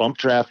bullshit. Bump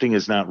drafting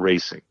is not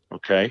racing,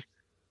 okay?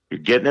 You're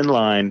getting in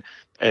line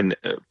and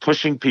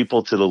pushing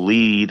people to the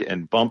lead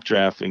and bump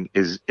drafting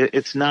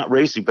it's not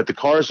racing, but the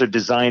cars are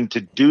designed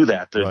to do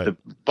that. The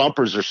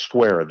bumpers are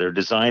square. They're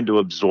designed to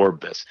absorb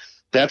this.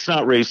 That's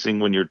not racing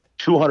when you're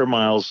 200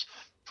 miles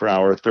per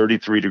hour,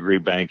 33-degree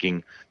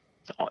banking.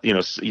 You're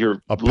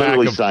a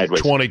literally pack of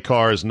sideways. 20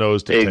 cars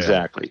nose to tail.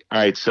 Exactly. All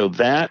right. So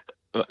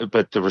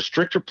but the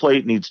restrictor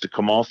plate needs to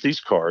come off these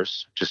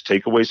cars, just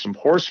take away some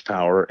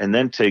horsepower and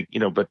then take the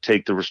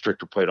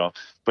restrictor plate off.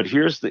 But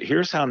here's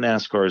how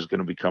NASCAR is going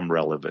to become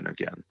relevant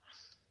again.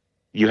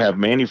 You have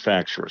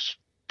manufacturers.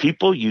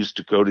 People used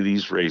to go to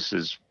these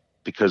races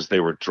because they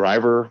were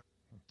driver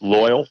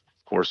loyal.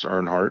 Of course,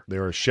 Earnhardt. They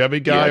were a Chevy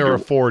guy or a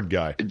Ford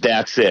guy.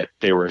 That's it.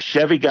 They were a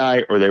Chevy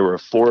guy or they were a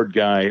Ford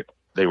guy.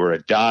 They were a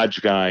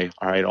Dodge guy.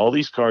 All right. All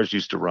these cars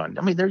used to run.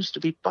 I mean, there used to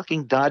be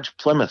fucking Dodge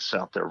Plymouths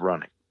out there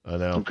running. I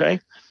know.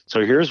 Okay.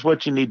 So here's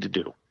what you need to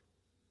do.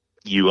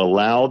 You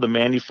allow the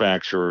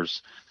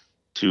manufacturers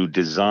to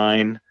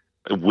design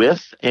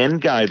within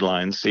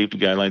guidelines, safety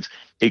guidelines,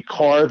 a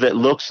car that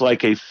looks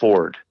like a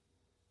Ford,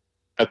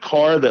 a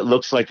car that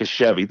looks like a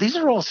Chevy. These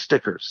are all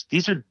stickers.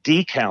 These are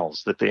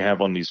decals that they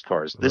have on these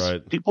cars.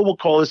 People will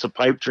call this a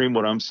pipe dream,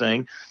 what I'm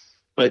saying,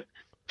 but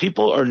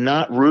people are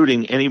not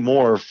rooting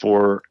anymore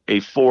for a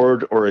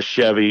Ford or a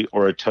Chevy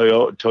or a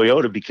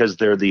Toyota because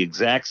they're the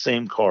exact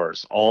same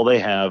cars. All they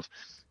have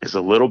is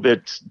a little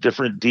bit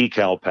different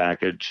decal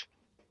package,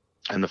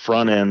 and the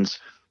front ends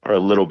are a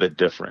little bit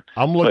different.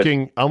 I'm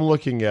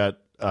looking at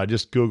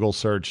just Google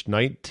search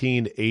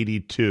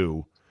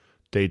 1982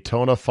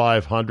 Daytona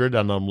 500,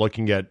 and I'm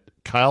looking at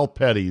Kyle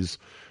Petty's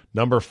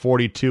number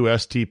 42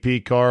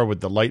 STP car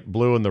with the light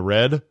blue and the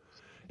red.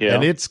 Yeah.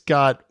 And it's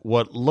got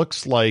what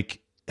looks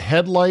like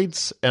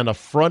headlights and a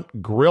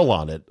front grill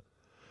on it.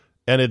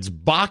 and it's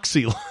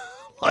boxy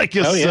like a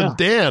yeah.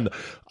 sedan.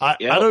 I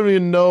don't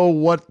even know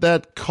what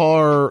the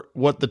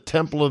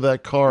template of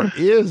that car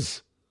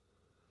is,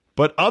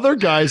 but other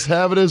guys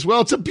have it as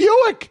well. It's a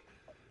Buick.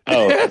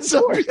 Oh, it's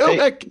a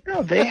Buick.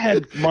 They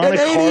had Monte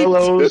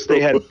Carlos. They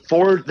had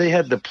Ford. They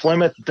had the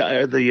Plymouth.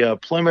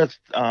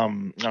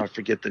 I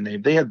forget the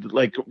name. They had,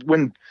 like,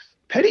 when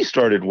Petty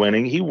started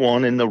winning, he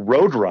won in the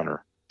Roadrunner,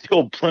 the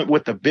old Plymouth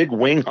with the big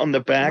wing on the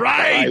back,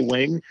 right? The high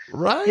wing,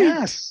 right?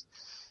 Yes.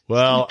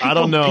 Well, I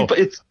don't know.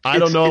 I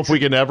don't know if we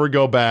can ever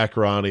go back,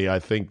 Ronnie. I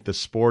think the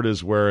sport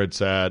is where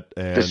it's at.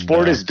 And the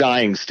sport is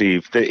dying,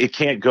 Steve. It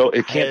can't go.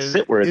 It can't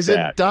sit where it's at.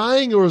 Is it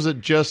dying, or is it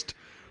just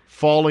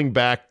falling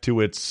back to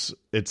its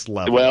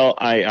level? Well,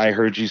 I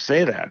heard you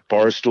say that.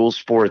 Barstool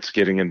Sports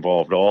getting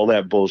involved, all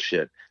that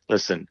bullshit.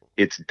 Listen,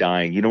 it's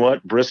dying. You know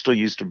what? Bristol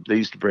used to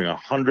bring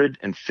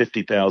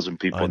 150,000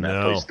 people in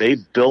that place. They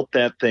built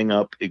that thing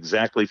up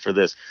exactly for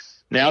this.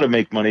 Now, to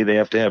make money, they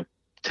have to have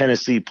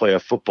Tennessee play a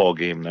football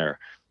game there,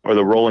 or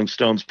the Rolling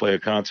Stones play a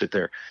concert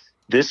there.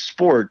 This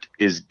sport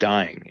is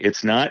dying.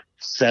 It's not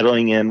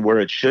settling in where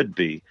it should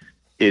be.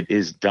 It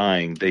is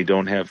dying. They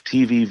don't have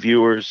TV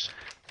viewers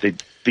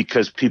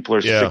because people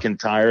are sick and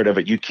tired of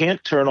it. You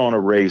can't turn on a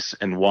race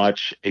and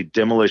watch a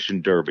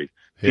demolition derby.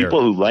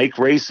 People who like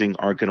racing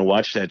aren't going to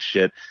watch that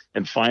shit.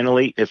 And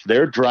finally, if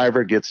their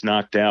driver gets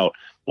knocked out,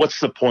 what's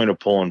the point of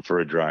pulling for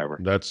a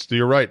driver?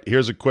 You're right.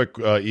 Here's a quick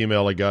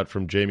email I got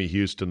from Jamie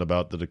Houston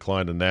about the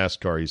decline of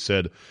NASCAR. He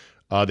said,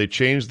 they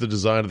changed the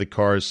design of the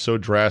cars so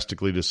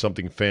drastically to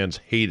something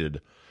fans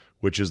hated,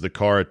 which is the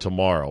car of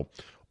tomorrow.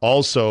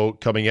 Also,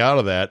 coming out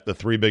of that, the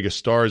three biggest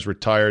stars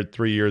retired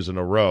 3 years in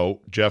a row: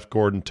 Jeff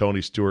Gordon,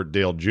 Tony Stewart,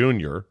 Dale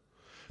Jr.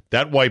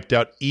 That wiped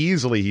out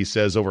easily, he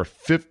says, over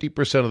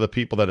 50% of the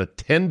people that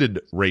attended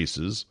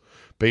races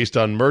based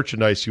on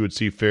merchandise you would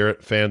see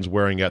fans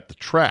wearing at the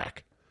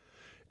track.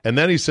 And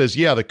then he says,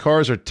 the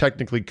cars are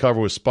technically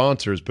covered with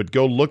sponsors, but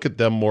go look at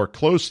them more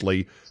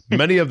closely.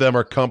 Many of them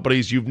are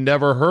companies you've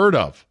never heard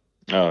of.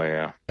 Oh,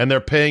 yeah. And they're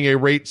paying a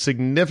rate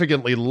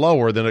significantly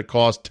lower than it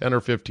cost 10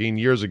 or 15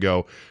 years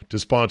ago to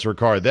sponsor a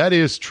car. That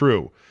is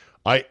true.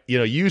 I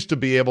used to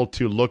be able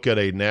to look at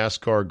a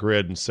NASCAR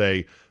grid and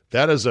say,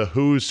 that is a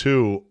who's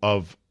who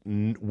of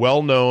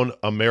well-known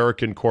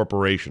American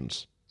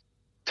corporations.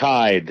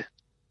 Tide.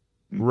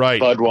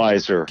 Right.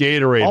 Budweiser.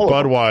 Gatorade,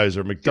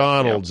 Budweiser,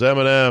 McDonald's,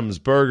 M&M's,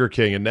 Burger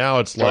King, and now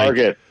it's like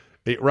Target.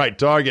 Right,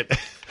 Target.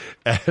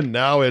 And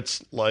now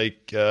it's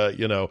like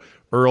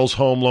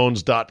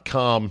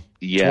earlshomeloans.com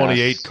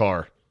 28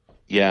 car.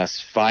 Yes,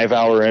 5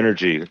 Hour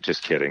Energy.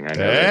 Just kidding. I know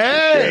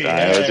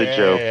that was a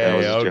joke.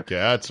 Okay,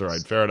 that's all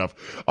right. Fair enough.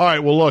 All right.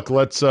 Well, look,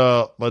 let's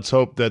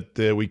hope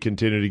that we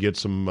continue to get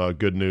some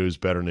good news,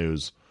 better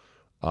news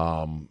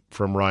from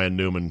Ryan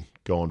Newman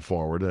going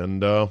forward,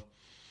 and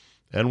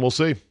we'll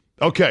see.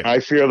 Okay. I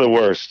fear the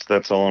worst.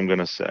 That's all I'm going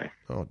to say.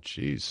 Oh,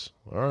 jeez.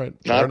 All right.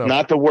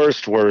 Not the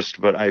worst,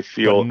 but I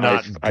feel but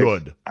not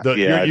good.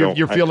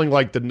 You're feeling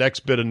like the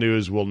next bit of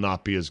news will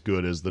not be as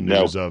good as the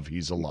news of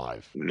he's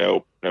alive.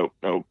 Nope. The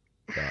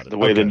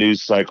way the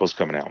news cycle's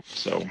coming out.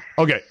 So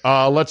okay,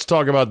 let's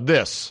talk about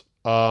this.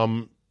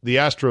 The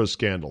Astros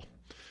scandal.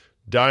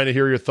 Dying to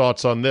hear your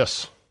thoughts on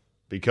this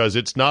because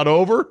it's not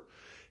over,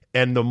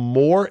 and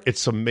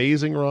it's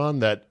amazing, Ron,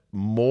 that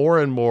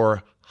more and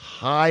more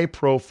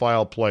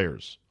high-profile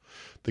players,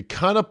 the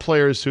kind of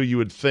players who you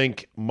would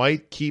think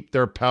might keep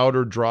their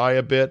powder dry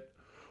a bit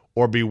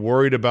or be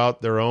worried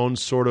about their own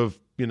sort of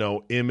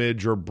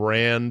image or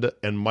brand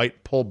and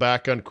might pull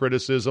back on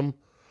criticism,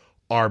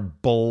 are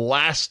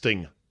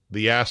blasting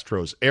the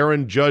Astros.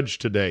 Aaron Judge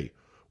today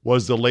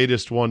was the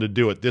latest one to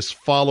do it. This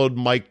followed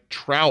Mike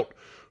Trout,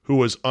 who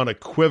was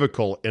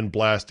unequivocal in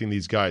blasting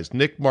these guys.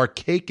 Nick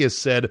Markakis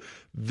said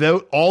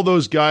all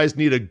those guys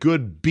need a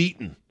good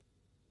beating.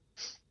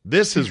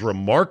 This is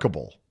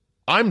remarkable.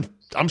 I'm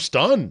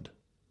stunned.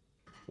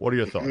 What are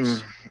your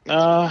thoughts?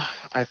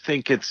 I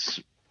think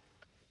it's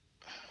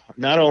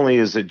not only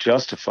is it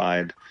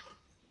justified,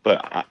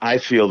 but I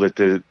feel that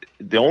the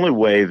only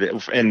way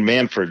that, and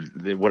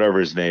Manfred,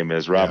 whatever his name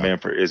is, Rob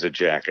Manfred, is a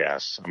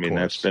jackass. I mean,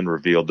 that's been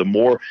revealed.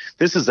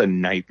 This is a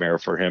nightmare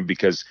for him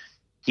because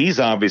he's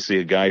obviously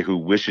a guy who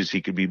wishes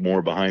he could be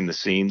more behind the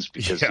scenes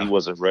because he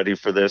wasn't ready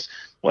for this.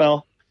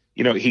 Well,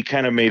 he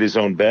kind of made his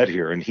own bet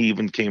here, and he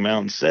even came out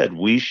and said,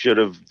 we should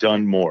have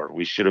done more.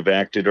 We should have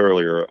acted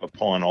earlier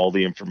upon all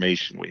the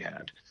information we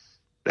had.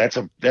 That's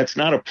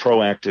not a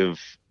proactive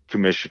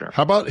commissioner.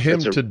 How about him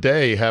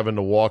today having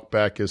to walk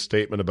back his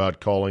statement about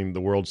calling the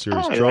World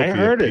Series trophy? I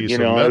heard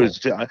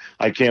it.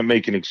 I can't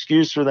make an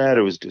excuse for that.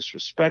 It was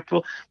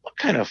disrespectful.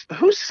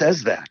 Who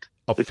says that?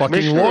 The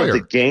fucking lawyer. The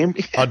game?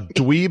 A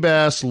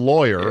dweeb-ass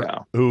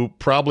lawyer who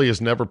probably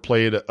has never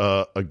played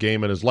a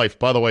game in his life.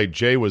 By the way,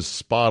 Jay was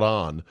spot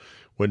on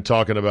when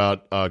talking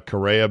about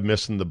Correa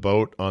missing the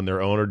boat on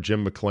their owner,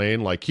 Jim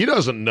McClain. Like, he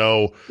doesn't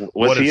know.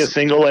 Was he a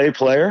single-A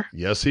player?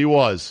 Yes, he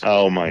was.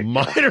 Oh, my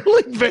Minor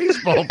league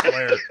baseball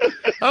player.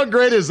 How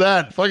great is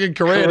that? Fucking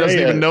Correa doesn't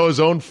even know his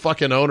own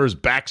fucking owner's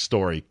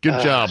backstory.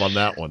 Good job on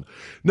that one.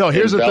 No,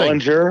 here's the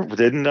Bellinger thing.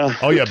 Didn't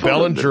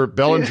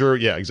Bellinger.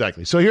 Yeah,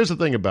 exactly. So here's the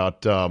thing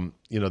about,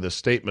 this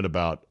statement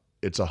about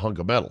it's a hunk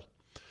of metal.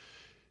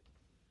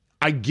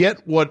 I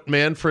get what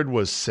Manfred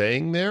was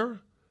saying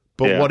there,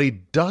 but what he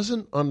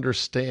doesn't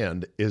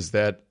understand is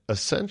that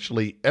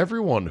essentially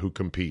everyone who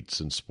competes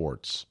in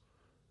sports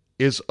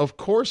is, of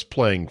course,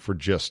 playing for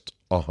just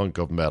a hunk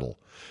of metal.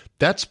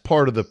 That's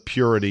part of the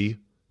purity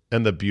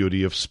and the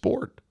beauty of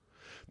sport.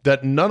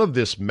 That none of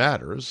this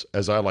matters,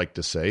 as I like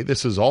to say.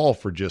 This is all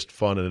for just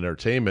fun and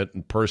entertainment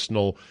and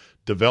personal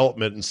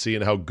development and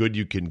seeing how good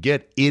you can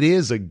get. It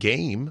is a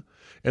game.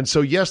 And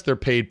so, yes, they're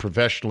paid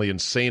professionally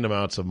insane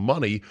amounts of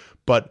money,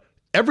 but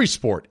every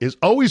sport is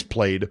always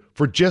played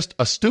for just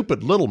a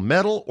stupid little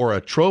medal or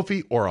a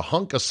trophy or a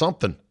hunk of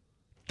something.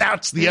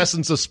 That's the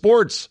essence of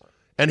sports.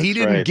 And he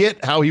didn't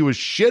get how he was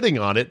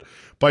shitting on it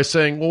by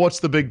saying, well,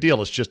 what's the big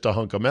deal? It's just a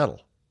hunk of metal.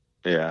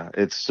 Yeah,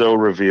 it's so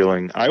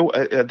revealing.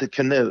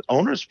 Can the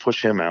owners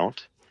push him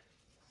out?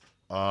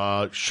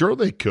 Sure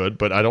they could,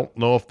 but I don't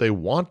know if they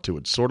want to.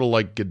 It's sort of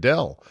like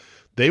Goodell.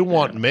 They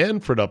want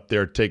Manfred up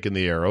there taking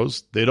the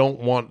arrows. They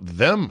don't want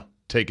them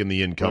taking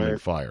the incoming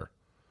fire.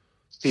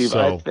 Steve,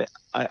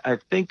 I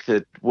think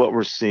that what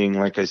we're seeing,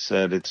 like I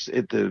said,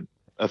 the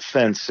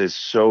offense is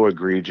so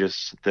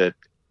egregious that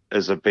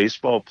as a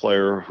baseball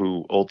player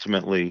who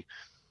ultimately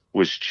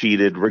was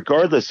cheated,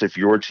 regardless if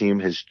your team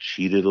has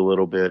cheated a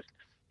little bit,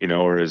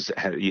 or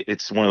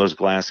it's one of those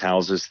glass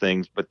houses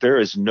things, but there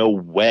is no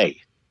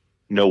way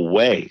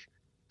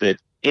that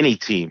any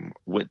team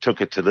took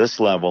it to this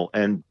level.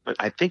 But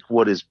I think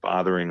what is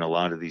bothering a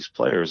lot of these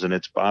players, and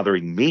it's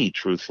bothering me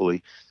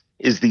truthfully,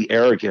 is the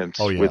arrogance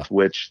with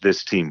which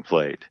this team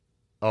played.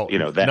 Oh,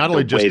 that not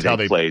only just how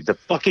they played, the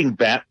fucking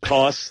bat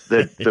toss,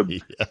 the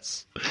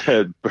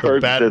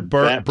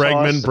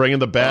Bregman toss. bringing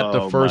the bat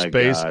to first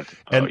base, God.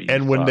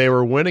 and when they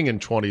were winning in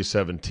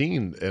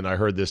 2017, and I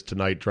heard this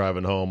tonight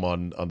driving home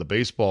on the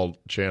baseball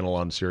channel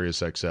on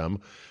Sirius XM,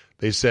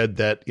 they said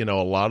that a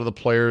lot of the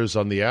players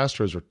on the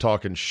Astros were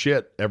talking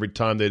shit every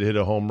time they'd hit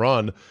a home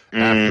run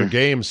after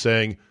games,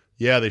 saying,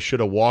 "Yeah, they should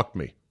have walked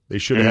me. They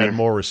should have had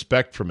more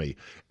respect for me."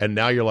 And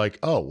now you're like,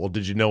 oh, well,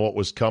 did you know what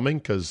was coming?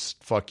 Because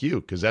fuck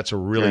you, because that's a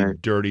really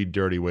dirty,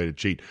 dirty way to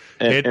cheat.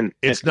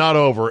 It's not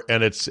over,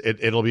 and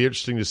it'll be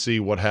interesting to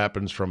see what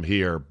happens from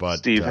here. But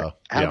Steve, how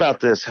about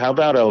this? How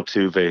about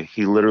Altuve?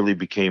 He literally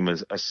became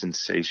a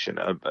sensation.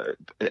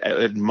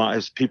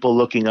 People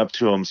looking up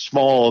to him,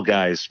 small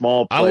guys,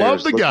 small players. I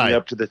love the guy.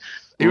 Up to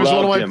he was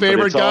one of my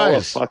favorite guys.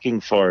 It's all a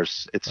fucking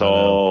farce. It's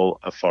all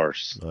a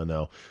farce. I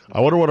know. I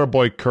wonder what our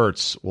boy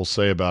Kurtz will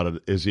say about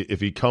it. If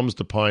he comes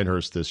to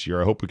Pinehurst this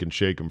year, I hope we can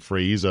shake him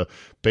free. He's a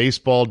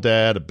baseball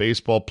dad, a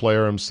baseball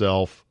player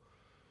himself.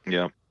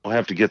 Yeah. We'll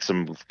have to get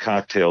some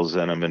cocktails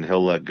in him, and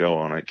he'll let go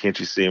on it. Can't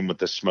you see him with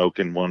the smoke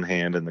in one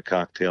hand and the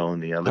cocktail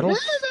in the other?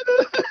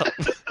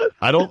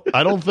 I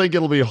don't think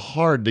it'll be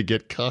hard to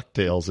get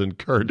cocktails in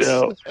Kurtz.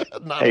 No.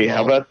 Hey,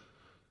 how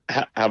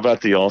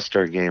about the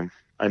All-Star game?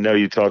 I know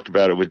you talked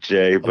about it with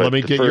Jay, but let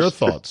me get your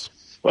thoughts.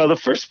 Well, the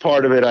first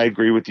part of it, I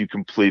agree with you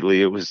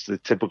completely. It was the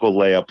typical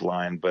layup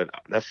line, but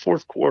that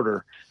fourth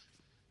quarter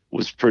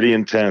was pretty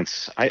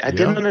intense. I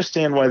didn't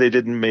understand why they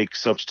didn't make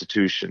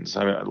substitutions.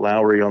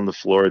 Lowry on the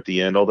floor at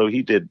the end, although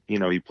he did,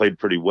 he played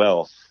pretty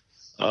well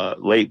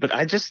late. But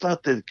I just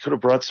thought they could have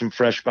brought some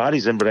fresh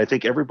bodies in. But I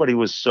think everybody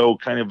was so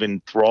kind of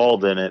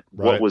enthralled in it,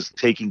 what was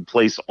taking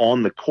place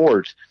on the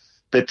court,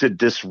 that to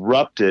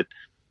disrupt it,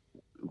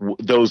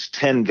 those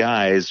 10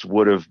 guys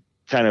would have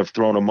kind of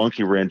thrown a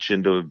monkey wrench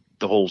into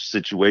the whole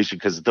situation,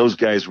 because those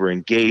guys were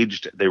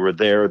engaged. They were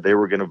there. They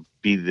were going to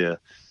be the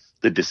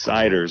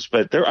deciders.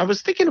 But I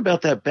was thinking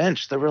about that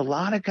bench. There were a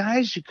lot of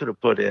guys you could have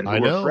put in who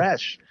were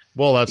fresh.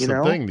 Well, that's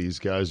the thing. These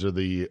guys are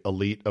the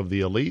elite of the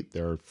elite.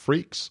 They're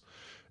freaks.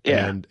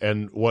 Yeah.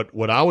 And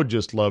what I would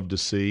just love to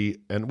see,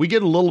 and we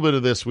get a little bit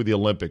of this with the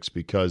Olympics,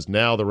 because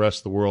now the rest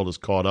of the world is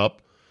caught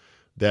up,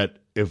 that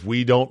if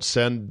we don't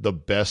send the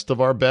best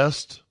of our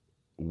best,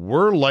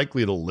 we're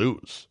likely to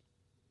lose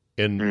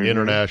in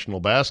international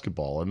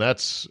basketball. And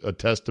that's a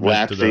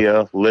testament to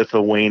Latvia,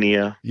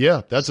 Lithuania.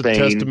 Yeah, that's Spain. A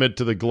testament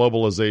to the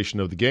globalization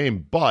of the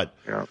game. But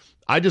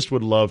I just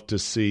would love to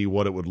see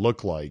what it would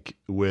look like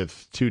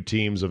with two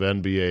teams of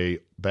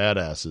NBA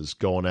badasses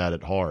going at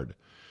it hard,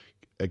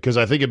 because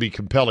I think it'd be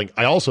compelling.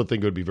 I also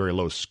think it would be very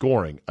low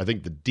scoring. I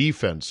think the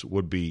defense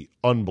would be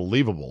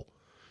unbelievable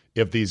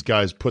if these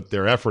guys put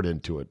their effort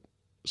into it.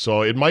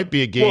 So it might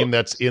be a game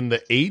that's in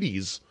the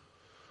 80s,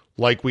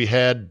 like we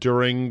had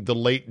during the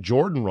late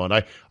Jordan run.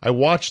 I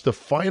watched the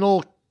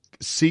final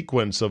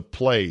sequence of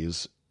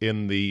plays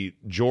in the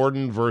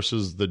Jordan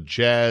versus the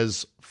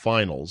Jazz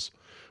finals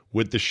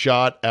with the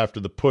shot after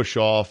the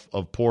push-off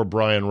of poor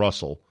Brian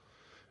Russell.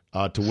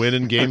 to win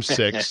in Game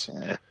 6.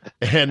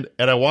 And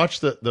I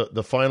watched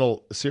the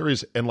final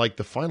series, and like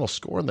the final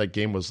score in that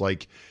game was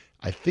like,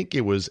 I think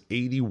it was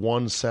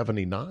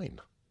 81-79.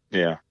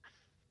 Yeah.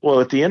 Well,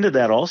 at the end of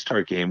that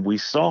All-Star game, we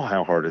saw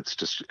how hard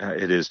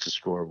it is to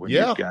score when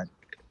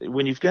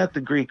you've got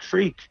the Greek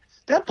Freak.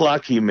 That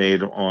block he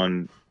made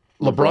on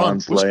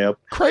LeBron's layup,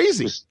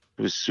 crazy.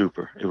 It was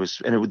super. It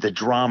was the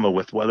drama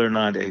with whether or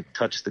not they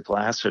touched the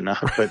glass or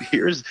not. But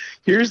here's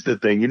the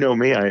thing. You know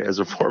me, as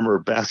a former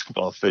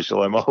basketball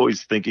official, I'm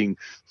always thinking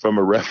from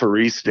a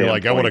referee standpoint. You're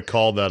like, I would have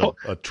called that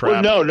a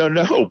trap. Well,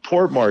 no.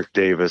 Poor Mark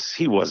Davis.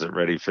 He wasn't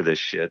ready for this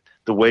shit.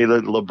 The way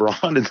that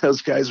LeBron and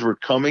those guys were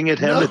coming at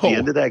him at the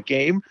end of that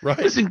game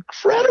was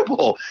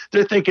incredible.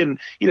 They're thinking,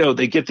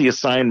 they get the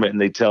assignment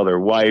and they tell their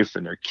wife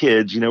and their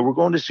kids, we're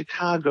going to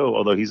Chicago,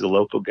 although he's a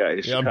local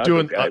guy.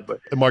 But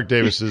Mark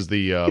Davis is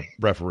the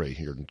referee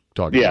you're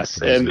talking about.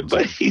 Yes,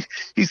 but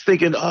he's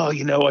thinking,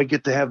 I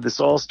get to have this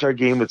All-Star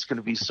game. It's going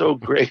to be so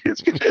great.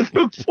 It's going to be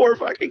the poor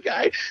fucking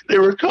guy. They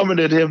were coming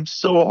at him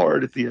so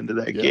hard at the end of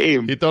that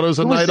game. He thought it was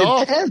a night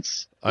off.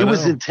 It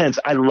was intense.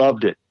 I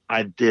loved it.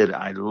 I did.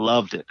 I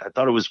loved it. I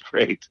thought it was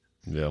great.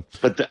 Yeah.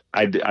 But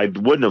I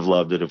wouldn't have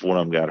loved it if one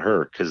of them got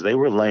hurt because they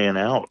were laying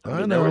out.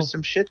 I mean, there was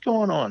some shit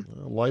going on.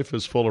 Life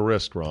is full of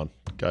risk, Ron.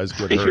 Guys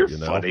get hurt, You're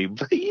funny,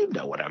 but you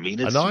know what I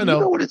mean. I know. You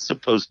know what it's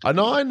supposed to be.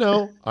 I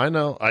know. I'm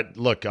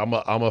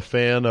a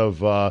fan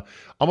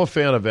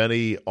of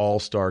any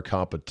all-star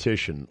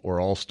competition or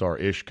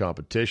all-star-ish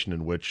competition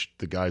in which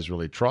the guys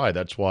really try.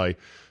 That's why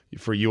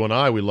for you and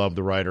I, we love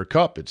the Ryder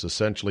Cup. It's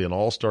essentially an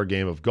all-star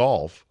game of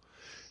golf.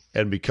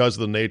 And because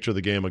of the nature of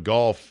the game of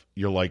golf,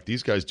 you're like,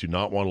 these guys do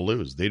not want to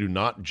lose. They do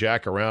not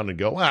jack around and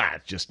go,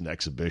 it's just an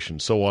exhibition.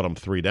 So what? I'm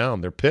 3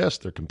 down. They're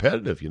pissed. They're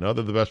competitive. They're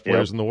the best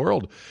players in the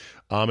world.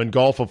 And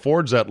golf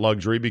affords that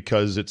luxury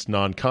because it's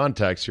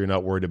non-contact, so you're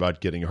not worried about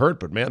getting hurt.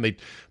 But, man,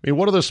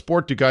 what other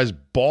sport do guys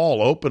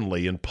ball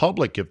openly in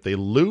public if they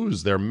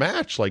lose their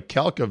match, like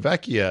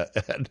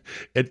Calcavecchia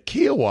at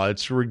Kiowa?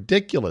 It's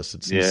ridiculous.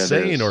 It's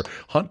insane. Or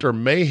Hunter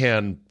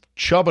Mahan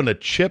chubbing a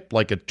chip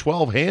like a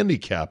 12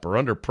 handicapper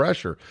under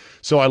pressure.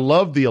 So I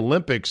love the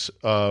Olympics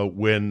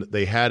when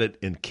they had it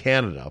in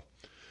Canada.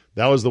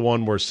 That was the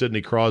one where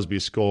Sidney Crosby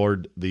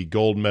scored the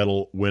gold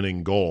medal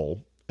winning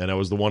goal. And that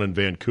was the one in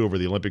Vancouver,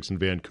 the Olympics in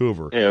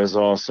Vancouver. Yeah, it was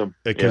awesome.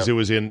 Because it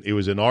was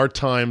in our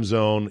time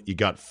zone. You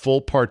got full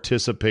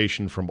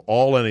participation from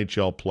all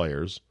NHL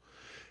players,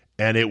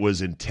 and it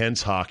was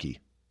intense hockey.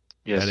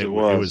 Yes, and it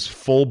was. It was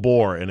full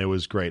bore, and it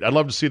was great. I'd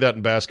love to see that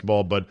in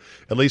basketball, but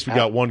at least we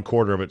got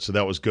 1/4 of it, so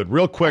that was good.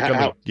 Real quick, how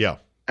about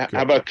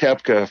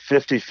Koepka?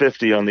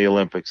 50-50 on the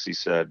Olympics, he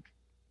said.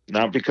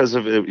 Not because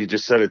of it. He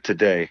just said it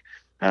today.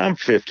 I'm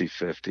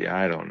 50-50.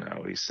 I don't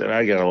know. He said,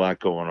 I got a lot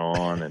going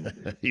on.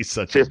 And he's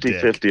such a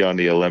dick. 50-50 on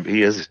the Olympics.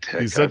 He is a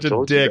dick. He's such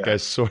a dick. I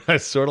sort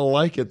of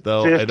like it,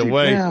 though, in a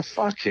way. Yeah,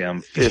 fuck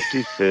him.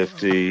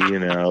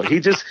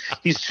 50-50,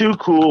 he's too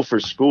cool for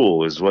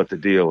school is what the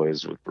deal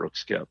is with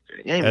Brooks Koepka.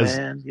 Hey,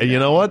 man. And you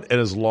know what? And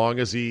as long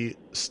as he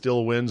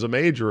still wins a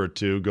major or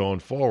two going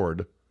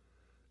forward,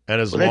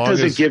 and as long that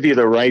doesn't as give you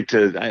the right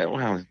to,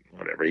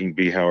 whatever. He can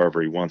be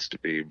however he wants to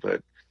be,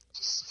 but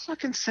just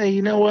fucking say,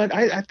 you know what?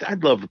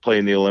 I'd love to play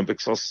in the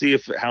Olympics. I'll see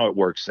how it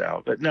works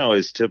out. But no,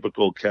 his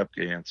typical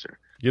Koepka answer.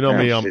 I'm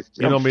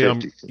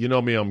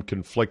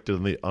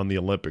conflicted on the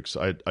Olympics.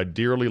 I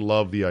dearly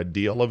love the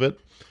ideal of it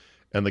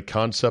and the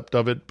concept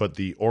of it, but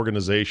the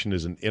organization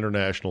is an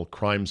international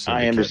crime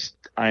syndicate.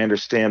 I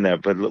understand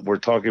that, but we're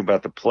talking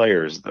about the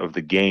players of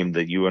the game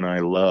that you and I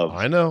love.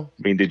 I know.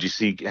 I mean, did you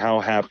see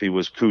how happy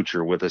was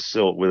Kuchar with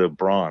a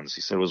bronze?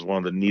 He said it was one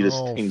of the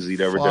neatest things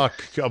he'd ever done.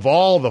 Of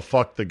all the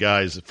fuck that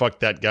guys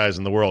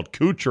in the world,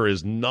 Kuchar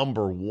is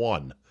number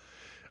one.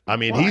 I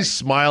mean, He's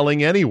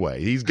smiling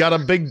anyway. He's got a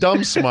big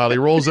dumb smile. He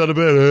rolls out of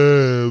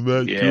bed.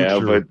 But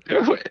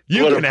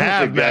you can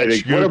have Matt.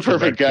 What a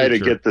perfect guy to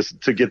get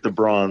the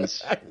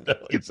bronze. I know,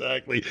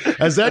 exactly.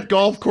 Has that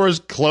golf course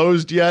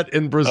closed yet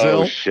in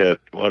Brazil? Oh shit!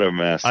 What a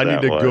mess. I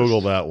need to Google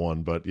that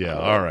one. But yeah,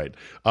 all right.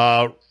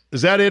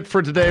 Is that it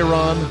for today,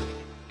 Ron?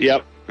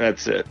 Yep.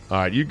 That's it. All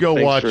right, you go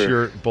watch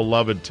your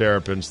beloved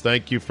Terrapins.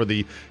 Thank you for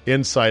the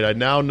insight. I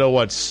now know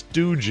what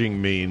stooging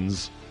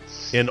means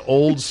in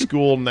old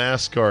school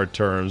NASCAR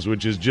terms,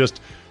 which is just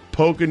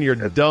poking your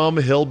dumb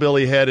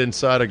hillbilly head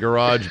inside a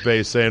garage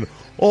bay saying,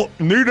 "Oh,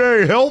 need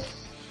any help?"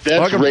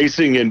 That's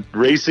racing in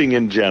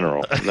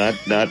general, not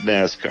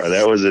NASCAR.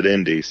 That was at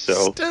Indy.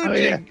 So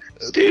stooging.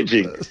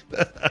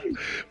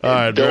 All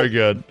right, very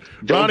good.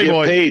 Don't Ronnie get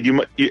boy, paid.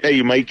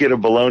 You might get a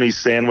bologna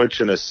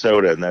sandwich and a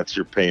soda, and that's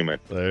your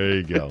payment. There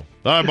you go.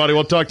 All right, buddy.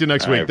 We'll talk to you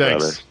next week.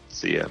 Thanks. Brother.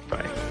 See ya.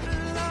 Bye.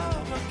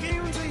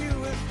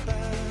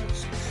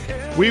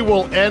 We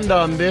will end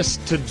on this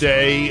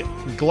today.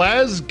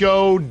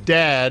 Glasgow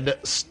dad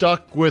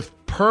stuck with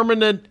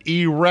permanent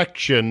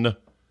erection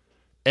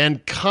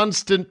and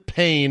constant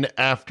pain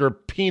after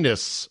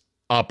penis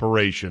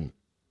operation.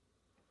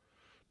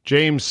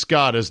 James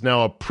Scott is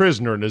now a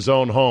prisoner in his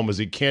own home as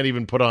he can't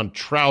even put on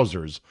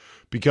trousers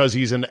because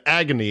he's in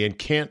agony and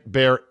can't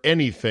bear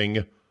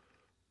anything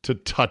to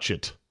touch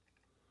it.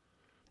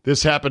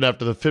 This happened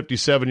after the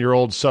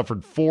 57-year-old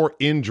suffered 4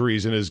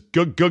 injuries in his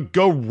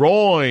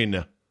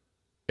groin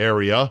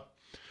area,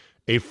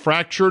 a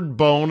fractured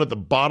bone at the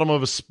bottom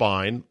of his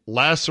spine,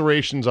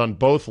 lacerations on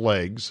both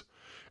legs,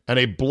 and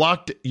a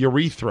blocked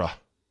urethra.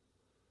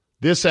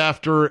 This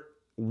after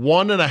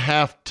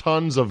 1.5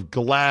 tons of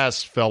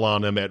glass fell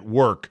on him at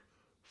work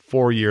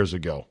 4 years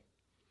ago.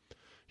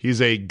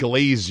 He's a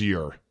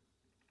glazier,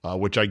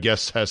 which I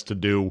guess has to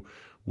do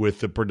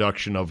with the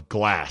production of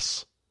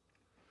glass.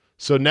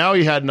 So now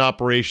he had an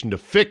operation to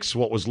fix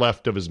what was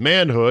left of his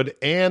manhood,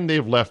 and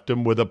they've left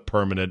him with a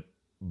permanent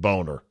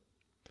boner.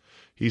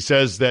 He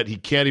says that he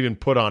can't even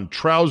put on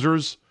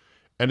trousers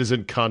and is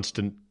in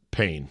constant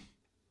pain.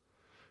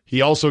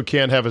 He also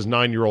can't have his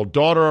 9-year-old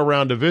daughter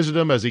around to visit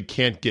him as he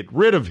can't get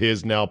rid of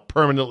his now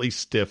permanently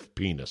stiff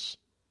penis.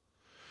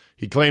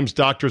 He claims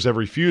doctors have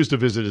refused to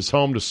visit his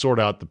home to sort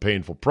out the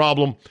painful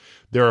problem.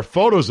 There are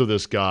photos of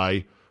this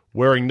guy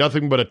wearing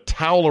nothing but a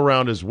towel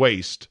around his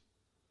waist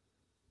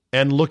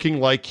and looking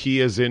like he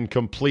is in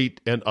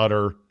complete and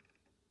utter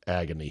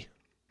agony.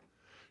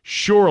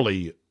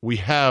 Surely we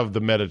have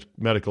the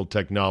medical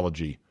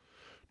technology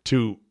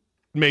to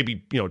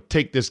maybe,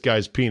 take this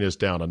guy's penis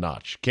down a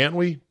notch. Can't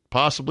we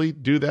possibly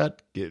do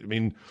that? I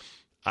mean,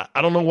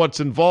 I don't know what's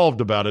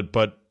involved about it,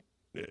 but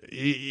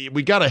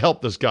we got to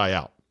help this guy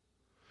out.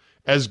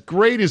 As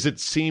great as it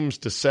seems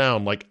to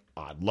sound, like,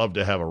 I'd love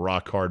to have a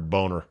rock-hard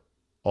boner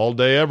all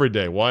day, every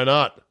day. Why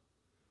not?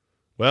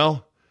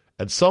 Well,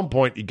 at some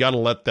point, you got to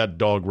let that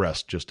dog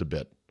rest just a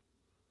bit.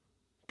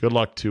 Good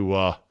luck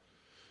to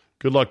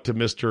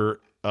Mr.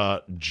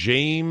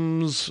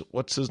 James,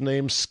 what's his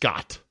name?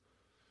 Scott.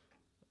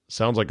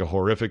 Sounds like a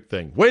horrific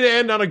thing. Way to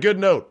end on a good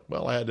note.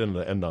 Well, I had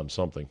to end on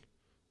something.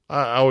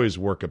 I always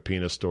work a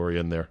penis story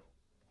in there.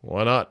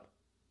 Why not?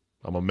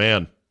 I'm a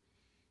man.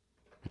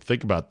 I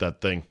think about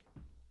that thing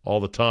all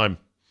the time.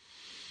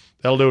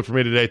 That'll do it for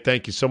me today.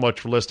 Thank you so much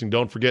for listening.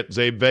 Don't forget,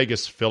 Zabe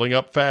Vegas, filling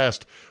up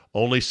fast.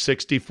 Only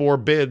 64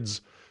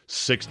 bids.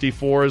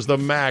 64 is the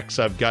max.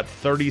 I've got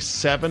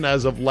 37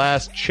 as of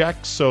last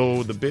check,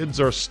 so the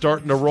bids are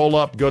starting to roll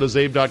up. Go to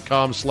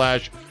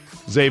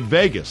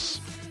zabe.com/ZabeVegas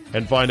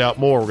and find out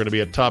more. We're going to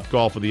be at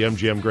Topgolf at the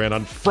MGM Grand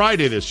on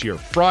Friday this year.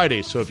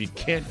 Friday, so if you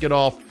can't get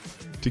off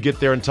to get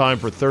there in time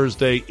for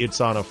Thursday,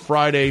 it's on a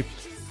Friday,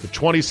 the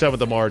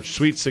 27th of March,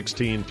 Sweet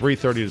 16,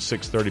 3:30 to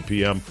 6:30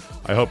 p.m.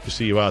 I hope to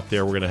see you out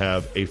there. We're going to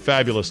have a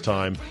fabulous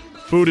time.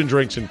 Food and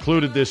drinks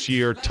included this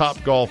year.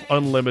 Topgolf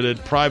Unlimited,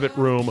 private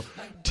room,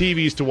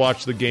 TVs to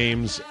watch the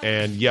games,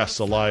 and yes,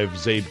 a live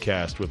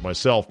CzabeCast with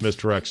myself,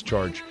 Mr. X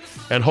Charge,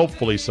 and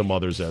hopefully some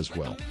others as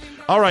well.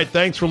 All right,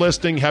 thanks for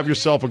listening. Have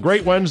yourself a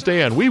great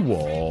Wednesday, and we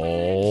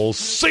will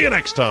see you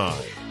next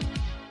time.